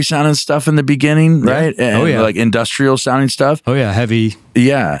Factory sounding stuff in the beginning, right? And like industrial sounding stuff. Oh yeah, heavy.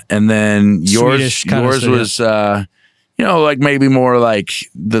 Yeah, and then yours Swedish was you know, like maybe more like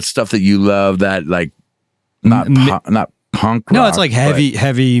the stuff that you love, that like not punk. No, rock, it's like but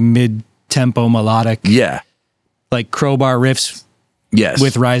heavy mid-tempo melodic. Yeah. Like crowbar riffs. Yes.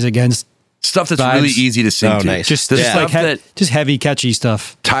 With Rise Against. Stuff that's vibes. really easy to sing to. Nice. Just The like stuff just heavy, catchy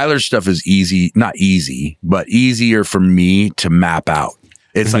stuff. Tyler's stuff is easy, not easy, but easier for me to map out.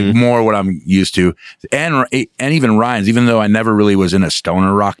 It's like more what I'm used to. And even Ryan's, even though I never really was in a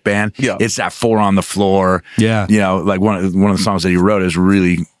stoner rock band, it's that 4 on the floor. Yeah. You know, like one of the songs that he wrote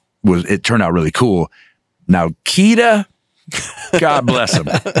it turned out really cool. Now, Kita, God bless him.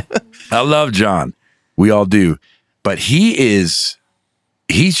 I love John. We all do. But he's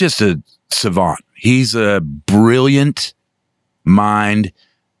just a savant. He's a brilliant mind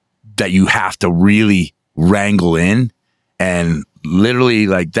that you have to really wrangle in. And literally,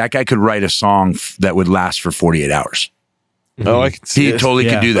 like, that guy could write a song that would last for 48 hours. Oh, I can see He it. totally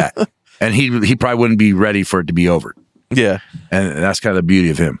could do that. And he probably wouldn't be ready for it to be over. Yeah. And that's kind of the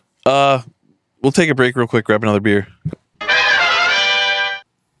beauty of him. We'll take a break real quick, grab another beer.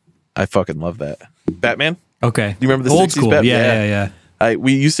 I fucking love that. Batman? Okay. You remember the old 60s school? Batman? Yeah.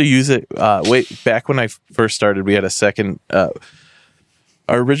 We used to use it back when I first started. We had a second, our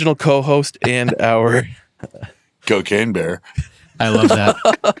original co-host and our Cocaine Bear. I love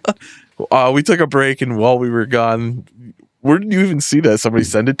that. we took a break, and while we were gone, where did you even see that? Somebody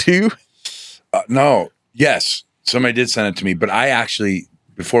send it to you? No. Yes. Somebody did send it to me, but I actually,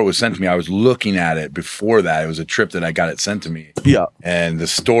 before it was sent to me, I was looking at it before that. It was a trip that I got it sent to me. Yeah. And the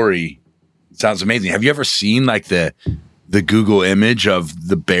story sounds amazing. Have you ever seen like the Google image of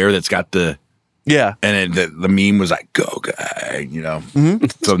the bear that's got the, and the meme was like, go guy, you know?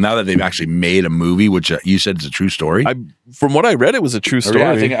 So now that they've actually made a movie, which you said is a true story. From what I read, it was a true story.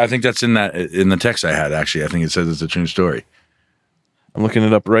 Yeah, I think that's in the text I had, actually. I think it says it's a true story. I'm looking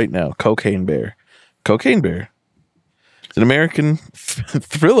it up right now. Cocaine Bear. Cocaine Bear. It's an American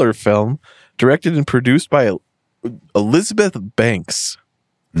thriller film directed and produced by Elizabeth Banks.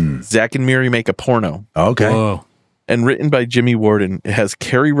 Zach and Miri make a porno. Okay. Whoa. And written by Jimmy Warden. It has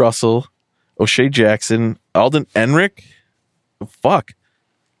Kerry Russell, O'Shea Jackson, Alden Ehrenreich. Fuck.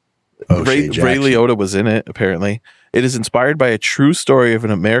 Ray Liotta was in it, apparently. It is inspired by a true story of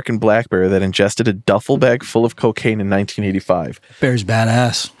an American black bear that ingested a duffel bag full of cocaine in 1985. Bear's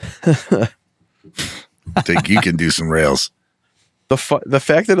badass. I think you can do some rails. the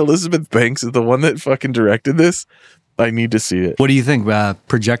fact that Elizabeth Banks is the one that fucking directed this, I need to see it. What do you think?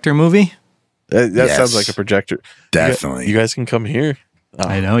 Projector movie? That Yes. sounds like a projector. Definitely. You guys can come here.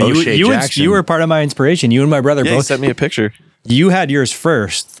 I know O'Shea Jackson. you were part of my inspiration. You and my brother Yeah, he both. sent me a picture. You had yours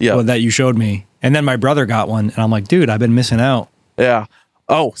first, Yeah. that you showed me, and then my brother got one, and I'm like, dude, I've been missing out. Yeah.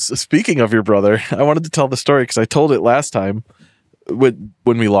 Oh, so speaking of your brother, I wanted to tell the story because I told it last time when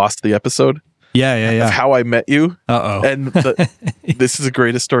we lost the episode Yeah, of yeah. how I met you. Uh oh. And this is the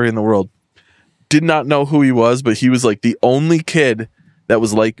greatest story in the world. Did not know who he was, but he was like the only kid that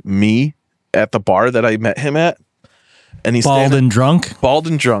was like me at the bar that I met him at. And he's Bald and drunk. bald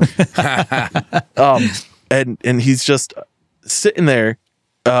and drunk. And he's just sitting there.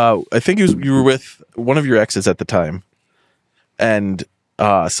 I think you were with one of your exes at the time. And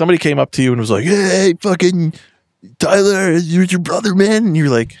somebody came up to you and was like, "Hey, fucking Tyler, you're your brother, man." And you're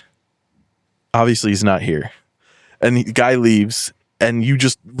like, obviously he's not here. And the guy leaves and you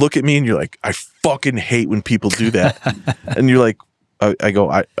just look at me and you're like, "I fucking hate when people do that." And you're like, I go,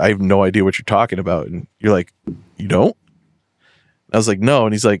 I have no idea what you're talking about. And you're like, "You don't?" I was like, "No."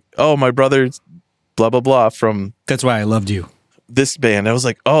 And he's like, "Oh, my brother's blah, blah, blah from That's why I loved you. this band." I was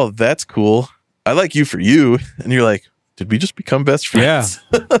like, "Oh, that's cool. I like you for you." And you're like, "Did we just become best friends?"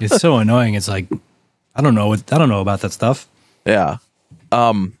 Yeah. It's so annoying. It's like, I don't know about that stuff. Yeah.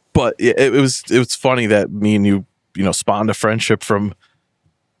 But it was funny that me and you spawned a friendship from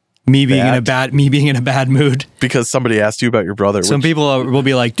Me being That- in a bad mood. because somebody asked you about your brother. Some which- people will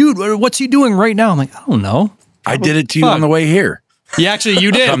be like, dude, what's he doing right now? I'm like, I don't know. I did it to you Fuck. on the way here. Yeah, actually,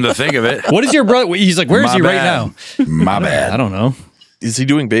 you did. Come to think of it. What is your brother? He's like, where is My he right bad. now? My I bad. don't know. is he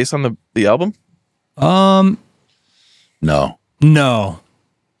doing bass on the album? No. No.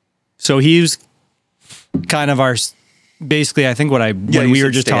 So he's kind of basically, I think you when we were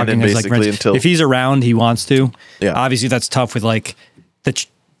said just stand-in talking, is like, basically until- if he's around, he wants to. Yeah. Obviously, that's tough with like the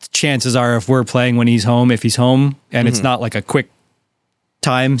chances are if we're playing when he's home, if he's home and it's not like a quick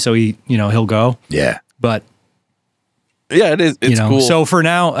time, so he'll go. Yeah. But Yeah, it is. It's cool. so for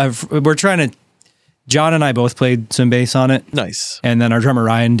now, we're trying to. John and I both played some bass on it, nice. and then our drummer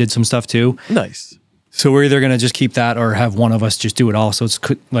Ryan did some stuff too. Nice. So we're either gonna just keep that or have one of us just do it all, so it's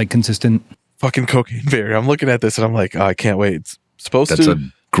like consistent. Fucking Cocaine Bear. I'm looking at this and I'm like, oh, I can't wait. It's supposed That's to. a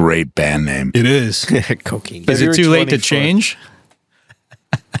great band name. It is. Cocaine. Is it February too late to 24th. change?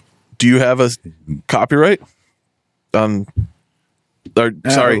 Do you have a copyright?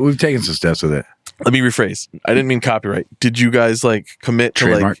 Sorry, We've taken some steps with it. let me rephrase. I didn't mean copyright. Did you guys like commit to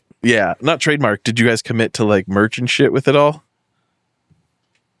Trademark? like? Yeah, not trademark. Did you guys commit to like merch and shit with it all?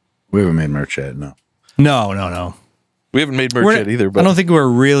 We haven't made merch yet. No. No. We haven't made merch We're- yet either. But I don't think we're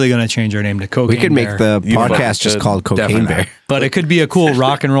really gonna change our name to Cocaine We could make Bear, the You fucking podcast just could. called Cocaine Definitely. Bear. but it could be a cool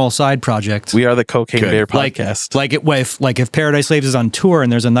rock and roll side project. we are the Cocaine Good. Bear like podcast. if Paradise Slaves is on tour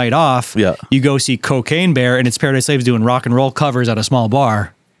and there's a night off, Yeah. you go see Cocaine Bear and it's Paradise Slaves doing rock and roll covers at a small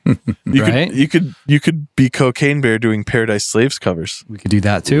bar. you right? you could be Cocaine Bear doing Paradise Slaves covers We could do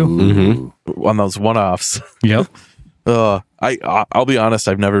that too. on those one-offs. Yep. I'll be honest.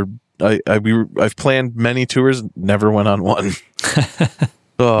 I've planned many tours, never went on one.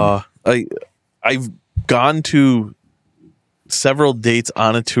 I've gone to several dates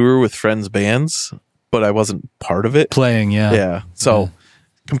on a tour with friends' bands, but I wasn't part of it. Playing, yeah. Yeah, so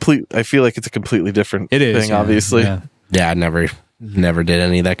I feel like it's a completely different It is. thing. yeah, Obviously, yeah. Yeah, I never did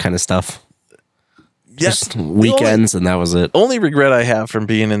any of that kind of stuff. Yes. Just weekends, and that was it. Only regret I have from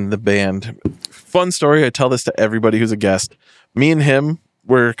being in the band. Fun story. I tell this to everybody who's a guest. Me and him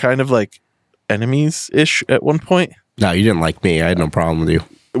were kind of like enemies ish at one point. No, you didn't like me. I had no problem with you.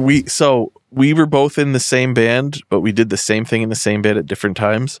 We were both in the same band, but we did the same thing in the same band at different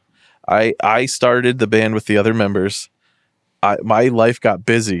times. I started the band with the other members. My life got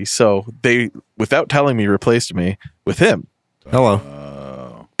busy, so they, without telling me, replaced me with him.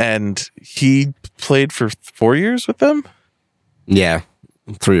 Hello. And he played for 4 years with them. Yeah,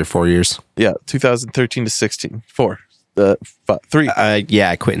 3 or 4 years. Yeah, 2013 to 16. 4. 3. Yeah,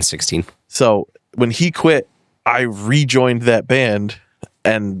 I quit in 16. So when he quit, I rejoined that band,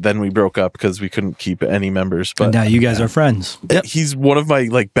 and then we broke up because we couldn't keep any members. And But now you guys are friends. he's one of my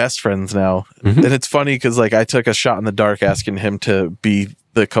like best friends now, and it's funny because like I took a shot in the dark asking him to be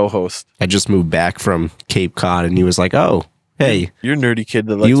the co-host. I just moved back from Cape Cod, and he was like, "Oh, hey, You're a nerdy kid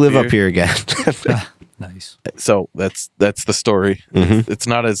that likes you live beer. up here again." Nice. So that's the story. It's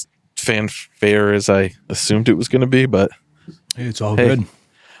not as fanfare as I assumed it was going to be, but It's all Hey. good.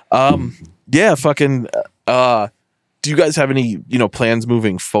 yeah, fucking. Do you guys have any plans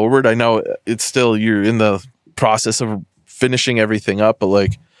moving forward? I know it's still you're in the process of finishing everything up, but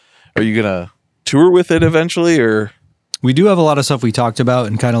like, are you gonna tour with it eventually, or We do have a lot of stuff we talked about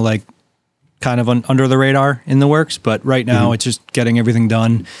and kind of under the radar in the works, but right now it's just getting everything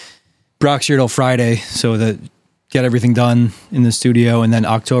done. Brock's here till Friday, so that get everything done in the studio, and then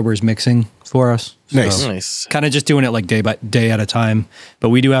October is mixing for us. Nice. Nice. Kind of just doing it like day by day at a time, but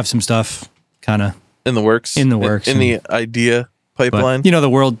we do have some stuff kind of In the works. In the works. In the idea pipeline. But, the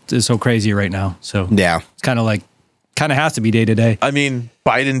world is so crazy right now, so Yeah. it's kind of has to be day to day. I mean,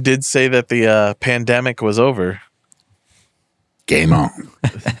 Biden did say that the pandemic was over. Game on.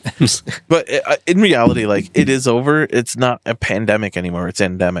 But in reality, like, it is over. It's not a pandemic anymore. It's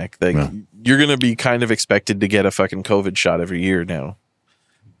endemic. Like, you're going to be kind of expected to get a fucking COVID shot every year now.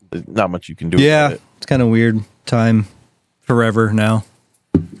 There's not much you can do Yeah, about it. it's kind of weird time forever now.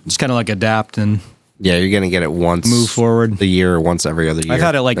 Just kind of like adapt and Yeah, you're gonna get it once move forward. a year or once every other year. I've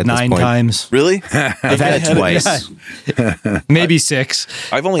had it like at this 9 point. times, Really? I've had it twice. maybe 6.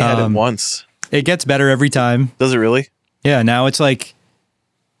 I've only had it once. It gets better every time. Does it really? Yeah, now it's like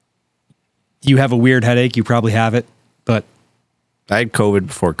you have a weird headache, you probably have it, but I had COVID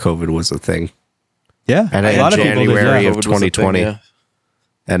before COVID was a thing, yeah, And I a lot had of people did. January Yeah. of COVID was a thing, 2020. yeah.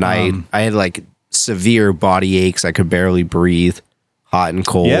 and I had like severe body aches. I could barely breathe, hot and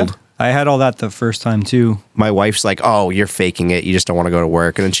cold. Yeah, I had all that the first time too. My wife's like, "Oh, you're faking it. You just don't want to go to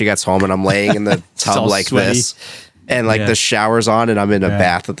work." And then she gets home and I'm laying in the tub all like sweaty. this. And like Yeah. the shower's on and I'm in a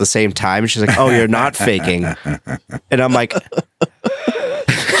bath at the same time. And she's like, "Oh, you're not faking." And I'm like,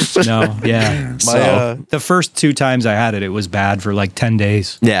 No, yeah. My, The first 2 times I had it, it was bad for like 10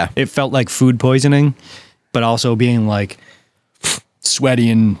 days. yeah. It felt like food poisoning, but also being like sweaty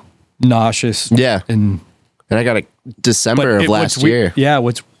and nauseous. Yeah. And And I got it December of what's last year. Yeah,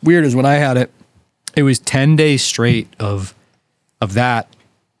 what's weird is when I had it, it was 10 days straight of that.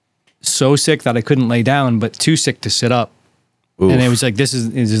 So sick that I couldn't lay down, but too sick to sit up. Oof. And it was like, this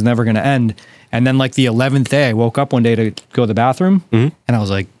is never going to end. And then like the 11th day, I woke up one day to go to the bathroom and I was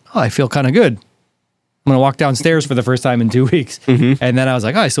like, oh, I feel kind of good. I'm going to walk downstairs for the first time in 2 weeks. And then I was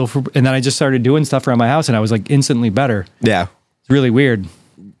like, oh, and then I just started doing stuff around my house and I was like instantly better. Yeah. It's really weird.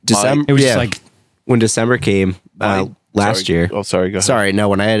 December. It was yeah. just like, when December came last Sorry. year. Oh, sorry. Go ahead. Sorry, no,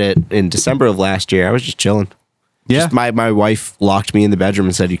 when I had it in December of last year, I was just chilling. yeah. My wife locked me in the bedroom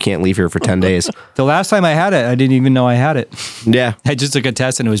and said, "You can't leave here for 10 days." The last time I had it, I didn't even know I had it. Yeah. I just took a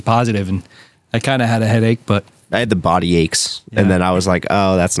test and it was positive and I kind of had a headache, but I had the body aches. Yeah. And then I was like,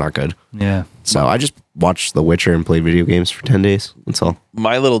 "Oh, that's not good." yeah. So I just watched The Witcher and played video games for 10 days. That's all.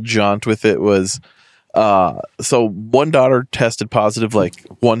 My little jaunt with it was so one daughter tested positive like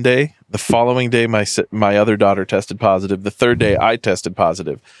one day. The following day, my other daughter tested positive. The third day, I tested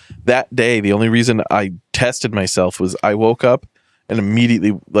positive. That day, the only reason I tested myself was I woke up and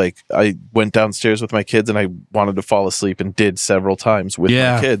immediately, like, I went downstairs with my kids and I wanted to fall asleep and did several times with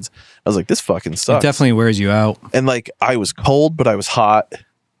Yeah. my kids. I was like, this fucking It sucks. definitely wears you out. And like, I was cold, but I was hot.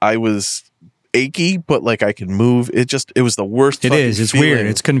 I was achy, but like I could move. It was the worst. It fucking is. It's feeling. weird.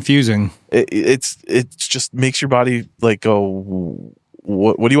 It's confusing. It just makes your body like go,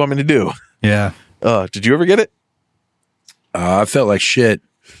 what do you want me to do? Yeah. Did you ever get it? I felt like shit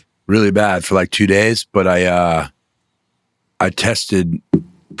really bad for like 2 days, but I tested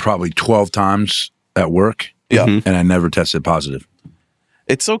probably 12 times at work. Yeah. And I never tested positive.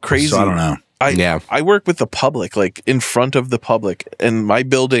 It's so crazy. So I don't know. I work with the public, like in front of the public, and my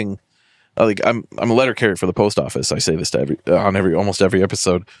building, like I'm a letter carrier for the post office. I say this to almost every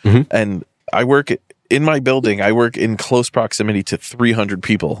episode, and I work in my building. I work in close proximity to 300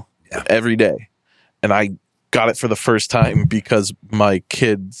 people every day, and I got it for the first time because my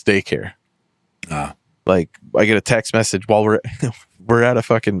kid's daycare. Like I get a text message while we're at a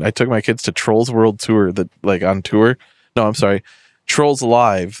fucking. I took my kids to Trolls World Tour on tour. No, I'm sorry. Trolls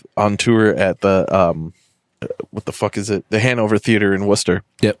Live on tour at the what the fuck is it? The Hanover Theater in Worcester.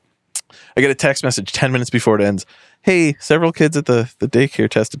 Yep. I get a text message 10 minutes before it ends. Hey, several kids at the daycare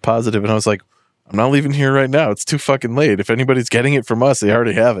tested positive, and I was like, I'm not leaving here right now. It's too fucking late. If anybody's getting it from us, they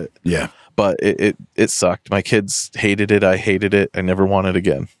already have it. Yeah. But it sucked. My kids hated it. I hated it. I never want it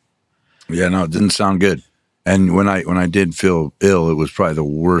again. Yeah, no, it didn't sound good. And when I did feel ill, it was probably the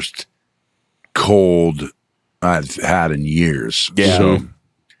worst cold I've had in years. Yeah. So,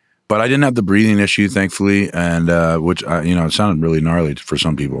 but I didn't have the breathing issue, thankfully, and which it sounded really gnarly for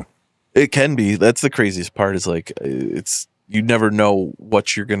some people. It can be. That's the craziest part. Is like you never know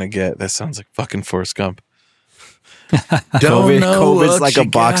what you're gonna get. That sounds like fucking Forrest Gump. COVID's like a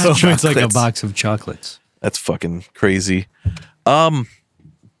box of It's like a chocolates. box of chocolates. That's fucking crazy. Do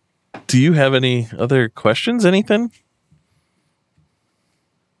you have any other questions? Anything?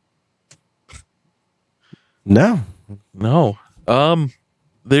 No. No.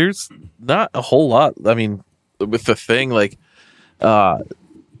 There's not a whole lot. I mean, with the thing, like,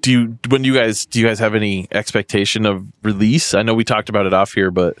 do you guys have any expectation of release? I know we talked about it off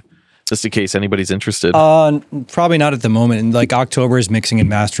here, but just in case anybody's interested. Probably not at the moment. And like October is mixing and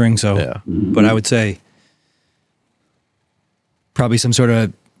mastering, so Yeah. but I would say probably some sort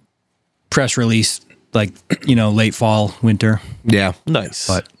of press release, like, you know, late fall, winter. Yeah. Nice.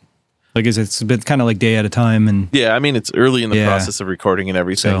 But like it's been kind of like day at a time, and Yeah, I mean, it's early in the Yeah. process of recording and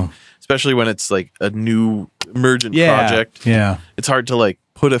everything, So- especially when it's like a new emergent yeah, project. yeah. It's hard to like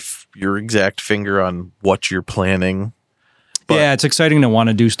put your exact finger on what you're planning. But- Yeah, it's exciting to want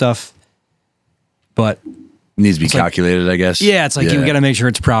to do stuff, but Needs to be It's like- calculated, I guess. yeah, it's like you got to make sure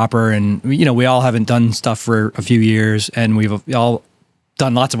it's proper, and you know, we all haven't done stuff for a few years, and we've all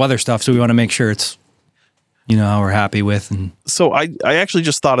done lots of other stuff, so we want to make sure it's, you know, how we're happy with. And So I actually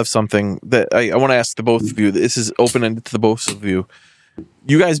just thought of something that I want to ask the both of you. This is open-ended to the both of you.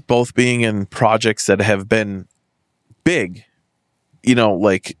 You guys both being in projects that have been big, you know,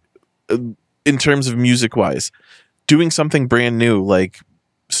 like in terms of music-wise, doing something brand new, like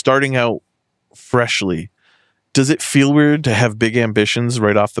starting out freshly, does it feel weird to have big ambitions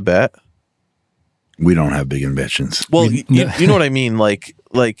right off the bat? We don't have big ambitions. Well, We- you know what I mean? Like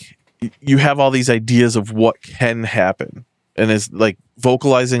you have all these ideas of what can happen, and is like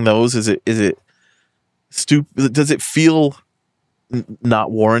vocalizing those. Is it stupid? Does it feel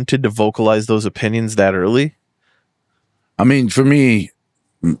not warranted to vocalize those opinions that early? I mean, for me,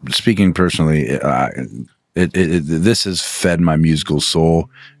 speaking personally, this has fed my musical soul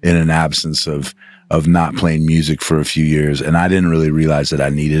in an absence of not playing music for a few years, and I didn't really realize that I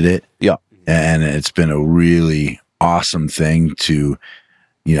needed it. Yeah. And it's been a really awesome thing to,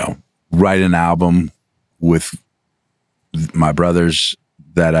 you know, write an album with my brothers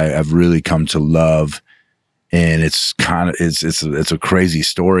that I've really come to love. And it's kind of, it's a crazy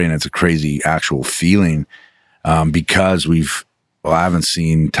story, and it's a crazy actual feeling, because I haven't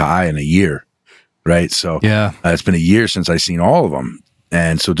seen Ty in a year. Right. So yeah, it's been a year since I've seen all of them.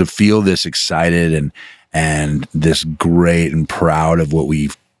 And so to feel this excited and this great and proud of what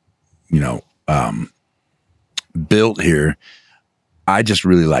we've, you know, built here, I just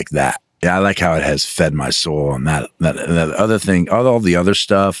really like that. Yeah, I like how it has fed my soul, and that other thing, all the other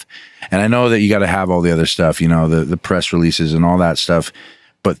stuff. And I know that you got to have all the other stuff, you know, the press releases and all that stuff.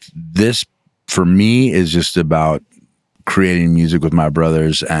 But this, for me, is just about creating music with my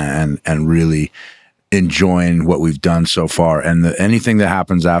brothers and really enjoying what we've done so far. And anything that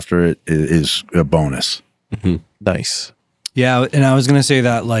happens after it is a bonus. Nice. yeah. And I was gonna say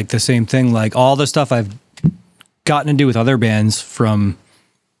that, like, the same thing, like all the stuff I've gotten to do with other bands, from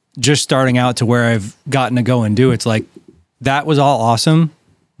just starting out to where I've gotten to go and do, it's like that was all awesome,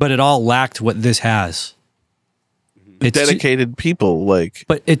 but it all lacked what this has. It's Dedicated people, like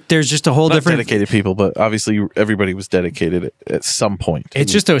but there's just a whole not different. dedicated people, but obviously everybody was dedicated at some point.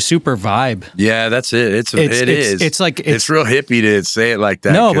 It's just a super vibe. Yeah, that's it. It is. It's like it's real hippie to say it like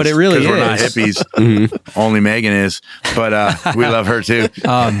that. No, but it really 'cause we're not is. hippies. Only Megan is, but we love her too.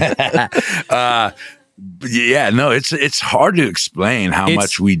 Yeah, no, it's hard to explain how It's-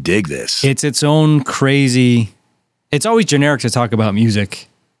 much we dig this. It's its own crazy. It's always generic to talk about music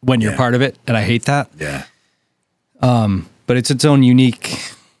when you're Yeah. part of it, and I hate that. Yeah, But it's its own unique.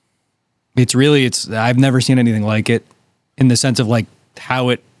 I've never seen anything like it, in the sense of like how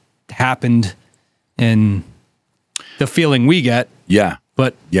it happened and the feeling we get. yeah,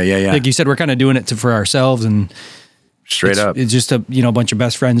 But yeah. like you said, we're kind of doing it for ourselves, and Straight up. it's just a bunch of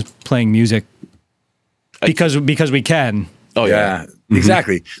best friends playing music because we can. oh Yeah,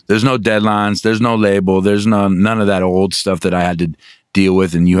 exactly. There's no deadlines. There's no label. There's none of that old stuff that I had to deal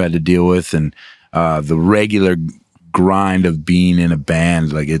with and you had to deal with, and the regular grind of being in a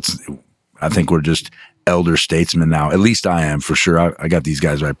band. Like I think we're just elder statesmen now. At least I am, for sure. I got these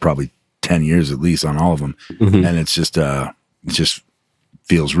guys right probably 10 years at least on all of them, and it's just it just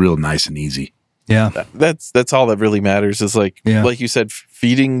feels real nice and easy. Yeah, that's all that really matters, is like Yeah. like you said,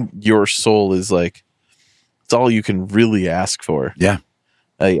 feeding your soul is like, it's all you can really ask for. Yeah,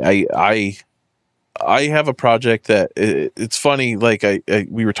 I have a project that it's funny. Like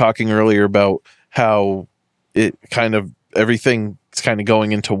we were talking earlier about how it kind of everything is kind of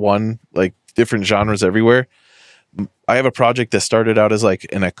going into one, like different genres everywhere. I have a project that started out as like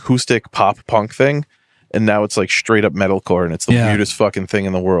an acoustic pop punk thing, and now it's like straight up metalcore, and it's the Yeah. weirdest fucking thing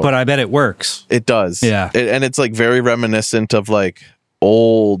in the world. but I bet it works. It does. Yeah. And it's like very reminiscent of like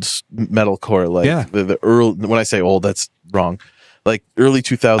old metalcore, like Yeah. the early, when I say old, that's wrong. Like early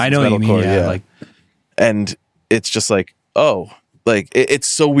 2000s I know what metalcore. you mean. Yeah, like and it's just like, oh, like it's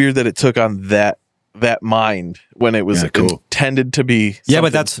so weird that it took on that that mind when it was Yeah, cool. intended to be. Yeah,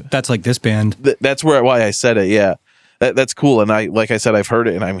 but something. that's like this band. That's why I said it. Yeah, that's cool. And like I said, I've heard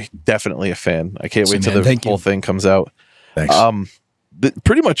it, and I'm definitely a fan. I can't wait till man, the thank whole you. thing comes out. Thanks.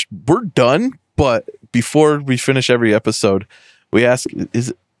 Pretty much we're done. But before we finish every episode, we ask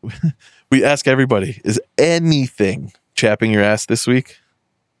everybody, is anything chapping your ass this week?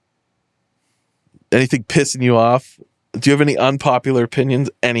 Anything pissing you off? Do you have any unpopular opinions?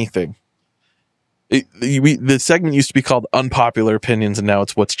 Anything? The segment used to be called Unpopular Opinions, and now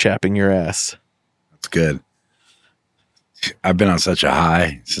it's What's Chapping Your Ass. That's good. I've been on such a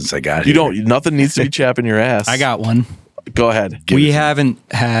high since I got You here. don't. Nothing needs to be chapping your ass. I got one. Go ahead. Give it We to me. haven't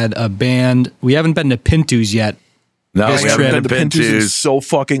had a band. We haven't been to Pintu's yet. No, This we trip. haven't Been been to to Pintu's in Pintu's. so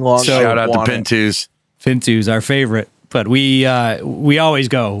fucking long. Shout I out want to it. Pintu's. Pintu's our favorite, but we always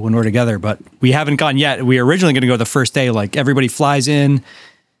go when we're together. But we haven't gone yet. We were originally going to go the first day. Like everybody flies in.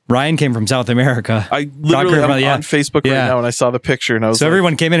 Ryan came from South America. I literally Rocker- am yeah. on Facebook right Yeah. now, and I saw the picture, and I was So like,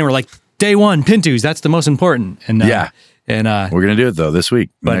 everyone came in and we're like, day one, Pintu's. That's the most important. And We're gonna do it though this week.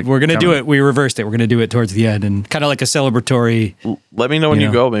 but we're gonna do it. We reversed it. We're gonna do it towards the end and kind of like a celebratory. let me know when You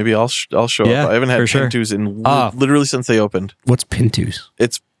you know. go. Maybe I'll show Yeah, up. I haven't had for sure. Pintu's in Ah. literally since they opened. What's Pintu's?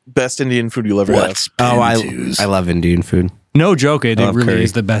 It's best Indian food you'll ever What's have. Pintu's? I love Indian food. No joke, it love really curry.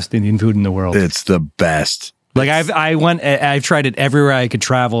 is the best Indian food in the world. It's the best. Like I've tried it everywhere I could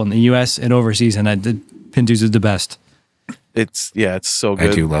travel in the U.S. and overseas, and Pintu's is the best. It's so I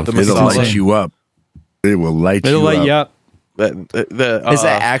good. do love the it. It'll masala. light you up. It will light It'll you light up. you up. Does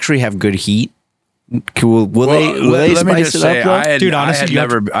that actually have good heat? Cool. Will they let me spice just it say, up? Though? I had, Dude, I honestly, had you have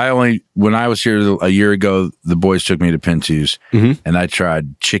never. I only when I was here a year ago, the boys took me to Pintu's, and I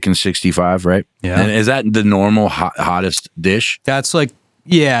tried chicken 65. Right? Yeah. And is that the normal hottest dish? That's like,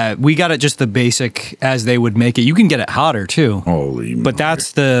 yeah, we got it just the basic as they would make it. You can get it hotter too, Holy! but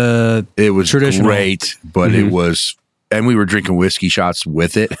that's the it was traditional. great, but it was, and we were drinking whiskey shots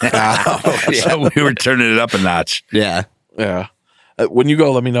with it, so we were turning it up a notch. Yeah. yeah. When you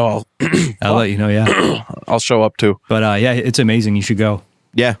go, let me know. I'll let you know. Yeah, I'll show up too. but yeah, it's amazing. You should go.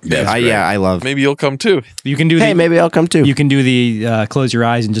 Yeah. That's great. I love. Maybe you'll come too. You can do. Hey, maybe I'll come too. You can do the close your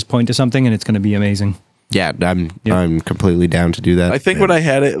eyes and just point to something, and it's going to be amazing. Yeah, I'm completely down to do that. I think when I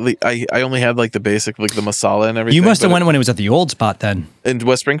had it, I only had like the basic, like the masala and everything. You must have but went when it was at the old spot then. in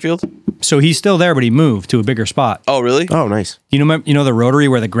West Springfield. So he's still there, but he moved to a bigger spot. Oh, really? Oh, nice. You know the Rotary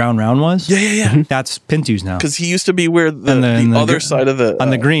where the ground round was? Yeah. That's Pintu's now. Because he used to be where the, And the other gr- side of the on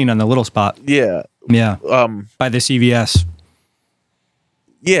the green on the little spot. yeah Yeah. By the CVS.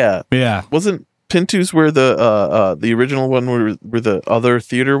 yeah Yeah. wasn't Pintu's where the original one where the other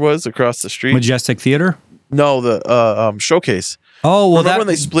theater was across the street? Majestic Theater. No, the Showcase. Oh well, Remember when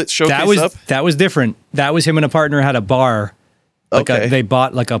they split Showcase that was up? that was different. That was him and a partner had a bar. Okay. They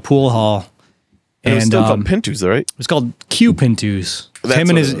bought like a pool hall. And it was still um, called Pintu's, though, right? It was called Q Pintu's. That's Him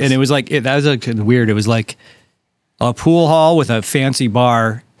and what his it was. and it was like that was like weird. It was like a pool hall with a fancy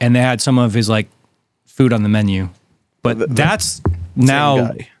bar, and they had some of his like food on the menu. But that's now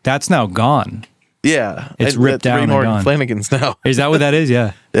guy. that's now gone. Yeah, It's And ripped that's down and Raymore gone. Flanagan's now. Is that what that is?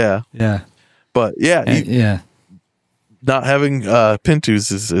 Yeah. Yeah, Yeah. but yeah, Yeah. not having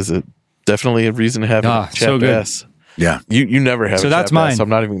Pintu's is a definitely a reason to have Ah, a so chapped good. ass. Yeah, You never have. So a that's chapped ass, mine. so I'm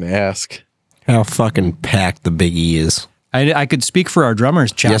not even going to ask. How fucking packed the Big E is. I could speak for our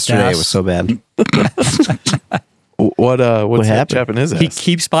drummers. Chapped Yesterday ass. it was so bad. What's happened? chapping his ass? He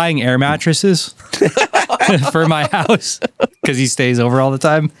keeps buying air mattresses for my house because he stays over all the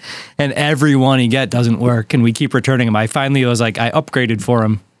time, and every one he get doesn't work, and we keep returning them. I finally was like, I upgraded for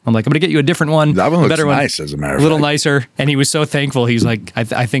him. I'm like, I'm gonna get you a different one, that one a looks better nice. As a matter a of little fact. nicer. And he was so thankful. He's like,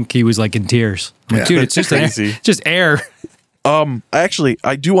 I think he was like in tears. I'm like, Yeah. dude, it's just Crazy. just air.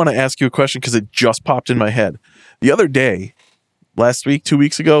 I do want to ask you a question because it just popped in my head. The other day, last week, 2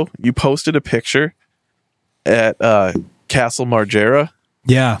 weeks ago, you posted a picture at Castle Margera.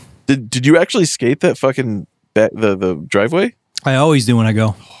 Yeah, Did you actually skate that fucking the driveway? I always do when I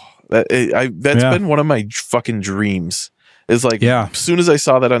go. That's Yeah. been one of my fucking dreams. Is like, Yeah. as soon as I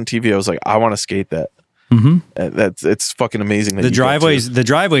saw that on TV, I was like, I want to skate that. Mm-hmm. It's fucking amazing. That The you get to.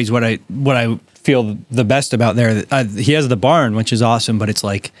 driveways, what I feel the best about there. He has the barn, which is awesome, but it's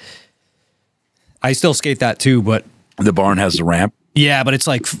like I still skate that too. But The barn has the ramp. yeah, but it's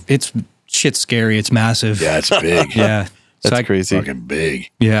like it's shit's scary. It's massive. Yeah, it's big. Yeah. That's crazy. Fucking big.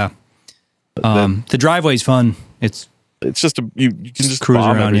 Yeah. The driveway's fun. It's It's just you can just cruise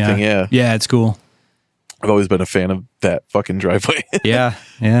bomb around. everything. Yeah. Yeah, it's cool. I've always been a fan of that fucking driveway. Yeah.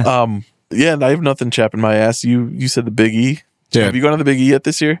 Yeah. Yeah, and I have nothing chapping my ass. You said the Big E. Yeah. Have you gone to the Big E yet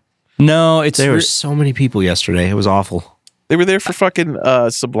this year? no, it's There were so many people yesterday. It was awful. They were there for fucking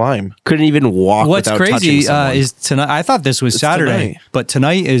Sublime. Couldn't even walk. What's without crazy touching someone. is tonight. I thought this was Saturday, tonight. but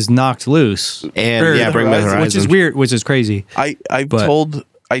tonight is Knocked Loose. And Or yeah, Bring Me the Horizon. which is weird, which is crazy. I But-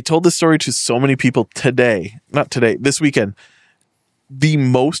 told this story to so many people this weekend. The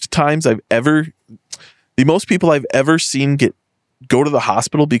most people I've ever seen go to the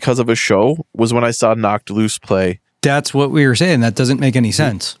hospital because of a show was when I saw Knocked Loose play. That's what we were saying. That doesn't make any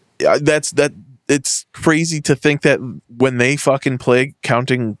sense. It's crazy to think that when they fucking play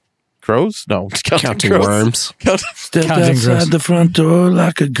Counting Crows? No, Counting Crows. Worms. Step Counting outside gross. the front door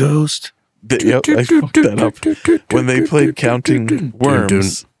like a ghost. Yep, I fucked that up. When they played Counting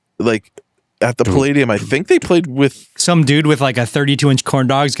Worms, like at the Palladium, I think they played with Some dude with like a 32-inch corn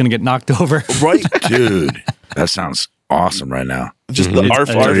dog is going to get knocked over. right. Dude, that sounds awesome right now. Just the arf.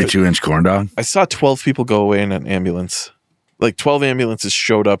 32-inch corn dog. I saw 12 people go away in an ambulance. Like 12 ambulances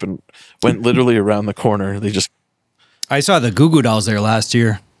showed up and went literally around the corner. They just I saw the Goo Goo Dolls there last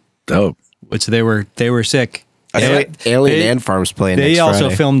year, Dope. which they were sick. Alien They- Ant Farm's playing They next also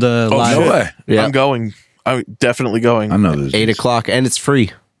Friday. filmed a live. No way. Yeah. I'm going. I'm definitely going. I know this. 8 o'clock, and it's free.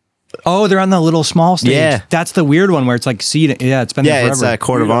 Oh, they're on the little small stage. Yeah. That's the weird one where it's like seating. Yeah, it's been Yeah, there it's forever.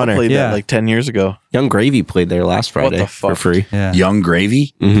 Court of We all Honor. played Yeah. that like 10 years ago. Young Gravy played there last Friday the for fuck? free. Yeah. Young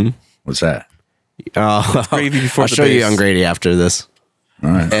Gravy? Mm-hmm. What's that? Gravy before I'll the show you bass. Young Gravy after this. All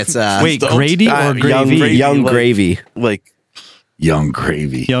right. It's Wait, Don't- Grady or Gravy? Young like- Gravy. Like Young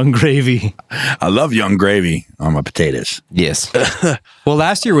Gravy. Young Gravy. I love Young Gravy on my potatoes. Yes. Well,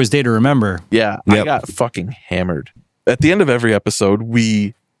 last year was Day to Remember. yeah, I Yep. got fucking hammered. At the end of every episode,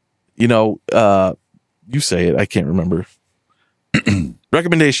 we, you say it. I can't remember.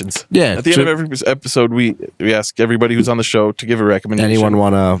 Recommendations. Yeah, At the end of every episode, we ask everybody who's on the show to give a recommendation. Anyone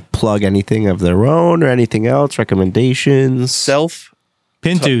want to plug anything of their own or anything else? Recommendations? Self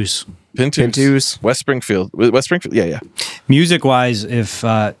Pintus. Pintus. West Springfield. West Springfield. Yeah, yeah. Music wise, it's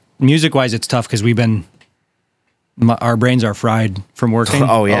tough because our brains are fried from working.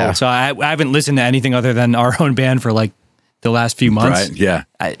 Oh, yeah. So I haven't listened to anything other than our own band for like the last few months. Right? Yeah.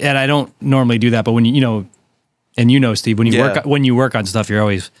 And I don't normally do that, but when Steve, when you work on stuff, you're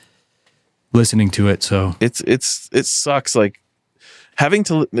always listening to it. So It sucks. Like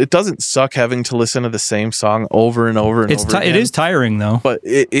it doesn't suck having to listen to the same song over and over and over. it is tiring though. But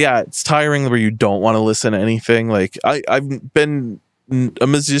it's tiring where you don't want to listen to anything. Like I've been a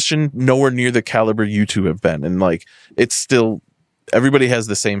musician nowhere near the caliber you two have been, and like it's still everybody has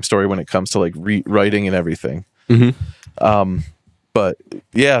the same story when it comes to like writing and everything. Mm-hmm. But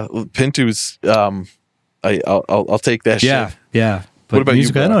yeah, Pintus. I'll take that Yeah, shit. yeah. But What about you,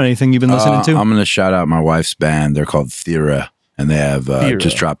 music, I Brad? don't know anything you've been listening to. I'm going to shout out my wife's band. They're called Thera, and they have Thera.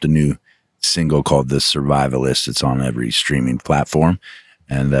 just dropped a new single called The Survivalist. It's on every streaming platform,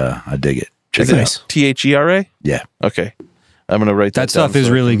 and I dig it. Check it out. THERA. Yeah. Okay, I'm gonna write that. That stuff down is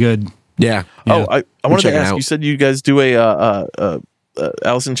so I really can- good. Yeah. Oh, I wanted check to it ask. out. You said you guys do a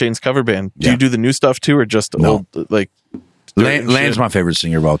Alice in Chains cover band. Do Yeah. you do the new stuff too, or just No. old like? Lane's my favorite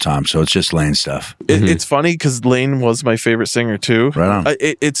singer of all time, so it's just Lane stuff. It's funny because Lane was my favorite singer too. Right on.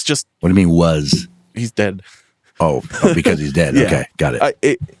 It's just What do you mean was? he's dead. Oh, because he's dead. Yeah. Okay, got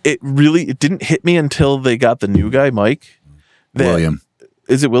it. It didn't hit me until they got the new guy, Mike. William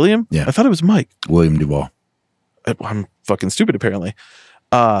Is it William? Yeah. I thought it was Mike. Duvall. I'm fucking stupid apparently.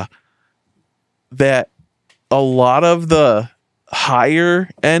 That a lot of the higher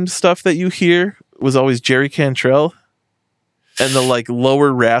end stuff that you hear was always Jerry Cantrell, and the like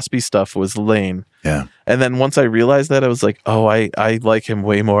lower raspy stuff was Lane. Yeah. And then once I realized that, I was like, oh, I like him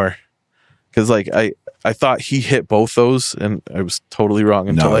way more. Because like I thought he hit both those, and I was totally wrong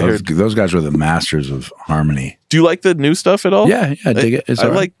until No, I those, heard. those guys were the masters of harmony. Do you like the new stuff at all? Yeah, I dig it. It's I all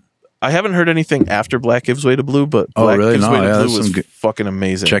right. like. I haven't heard anything after Black Gives Way to Blue, but Oh, Black really? Gives No, Way to yeah, Blue that's was some good- fucking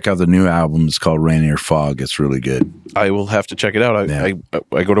amazing. Check out the new album. It's called Rainier Fog. It's really good. I will have to check it out. Yeah.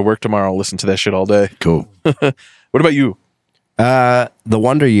 I go to work tomorrow. I'll listen to that shit all day. Cool. What about you? The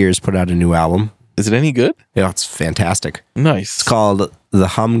Wonder Years put out a new album. Is it any good? Yeah, it's fantastic. Nice. It's called The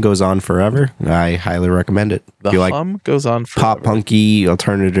Hum Goes On Forever. I highly recommend it. The If you like hum goes on for pop punky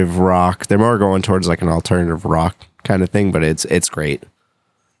alternative rock. They're more going towards like an alternative rock kind of thing, but it's great.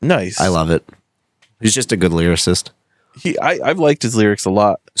 Nice. I love it. He's just a good lyricist. I've liked his lyrics a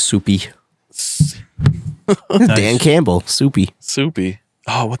lot. Soupy. Dan Campbell, Soupy. Soupy.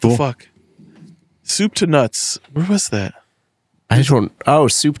 Oh, what the fuck? Soup to Nuts. Where was that? I don't. Oh,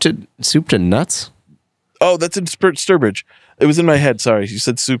 soup to nuts. Oh, that's in Sturbridge. It was in my head. Sorry, you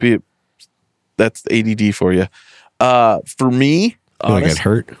said soupy. That's ADD for you. For me, I feel like it honest,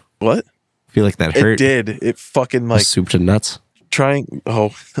 hurt. what? I feel like that It hurt. did. It fucking like Soup to nuts. trying.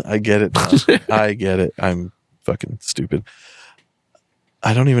 Oh, I get it. Now. I get it. I'm fucking stupid.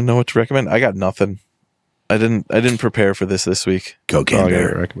 I don't even know what to recommend. I got nothing. I didn't prepare for this week. Cocaine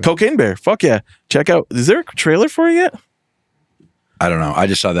Bear. Cocaine Bear. Fuck yeah. Check out. Is there a trailer for it yet? I don't know. I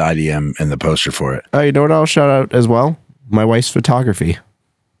just saw the IDM and the poster for it. Oh, you know what I'll shout out as well? My wife's photography.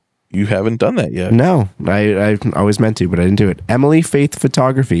 You haven't done that yet. No, I always meant to, but I didn't do it. Emily Faith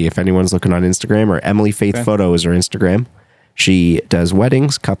Photography, if anyone's looking on Instagram, or Emily Faith Photo is her Instagram. She does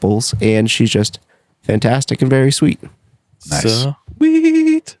weddings, couples, and she's just fantastic and very sweet. Nice.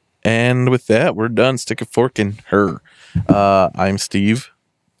 Sweet. And with that, we're done. Stick a fork in her. I'm Steve.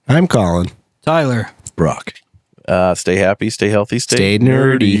 I'm Colin. Tyler. Brock. Stay happy, stay healthy, Stay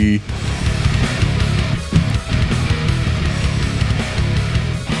nerdy.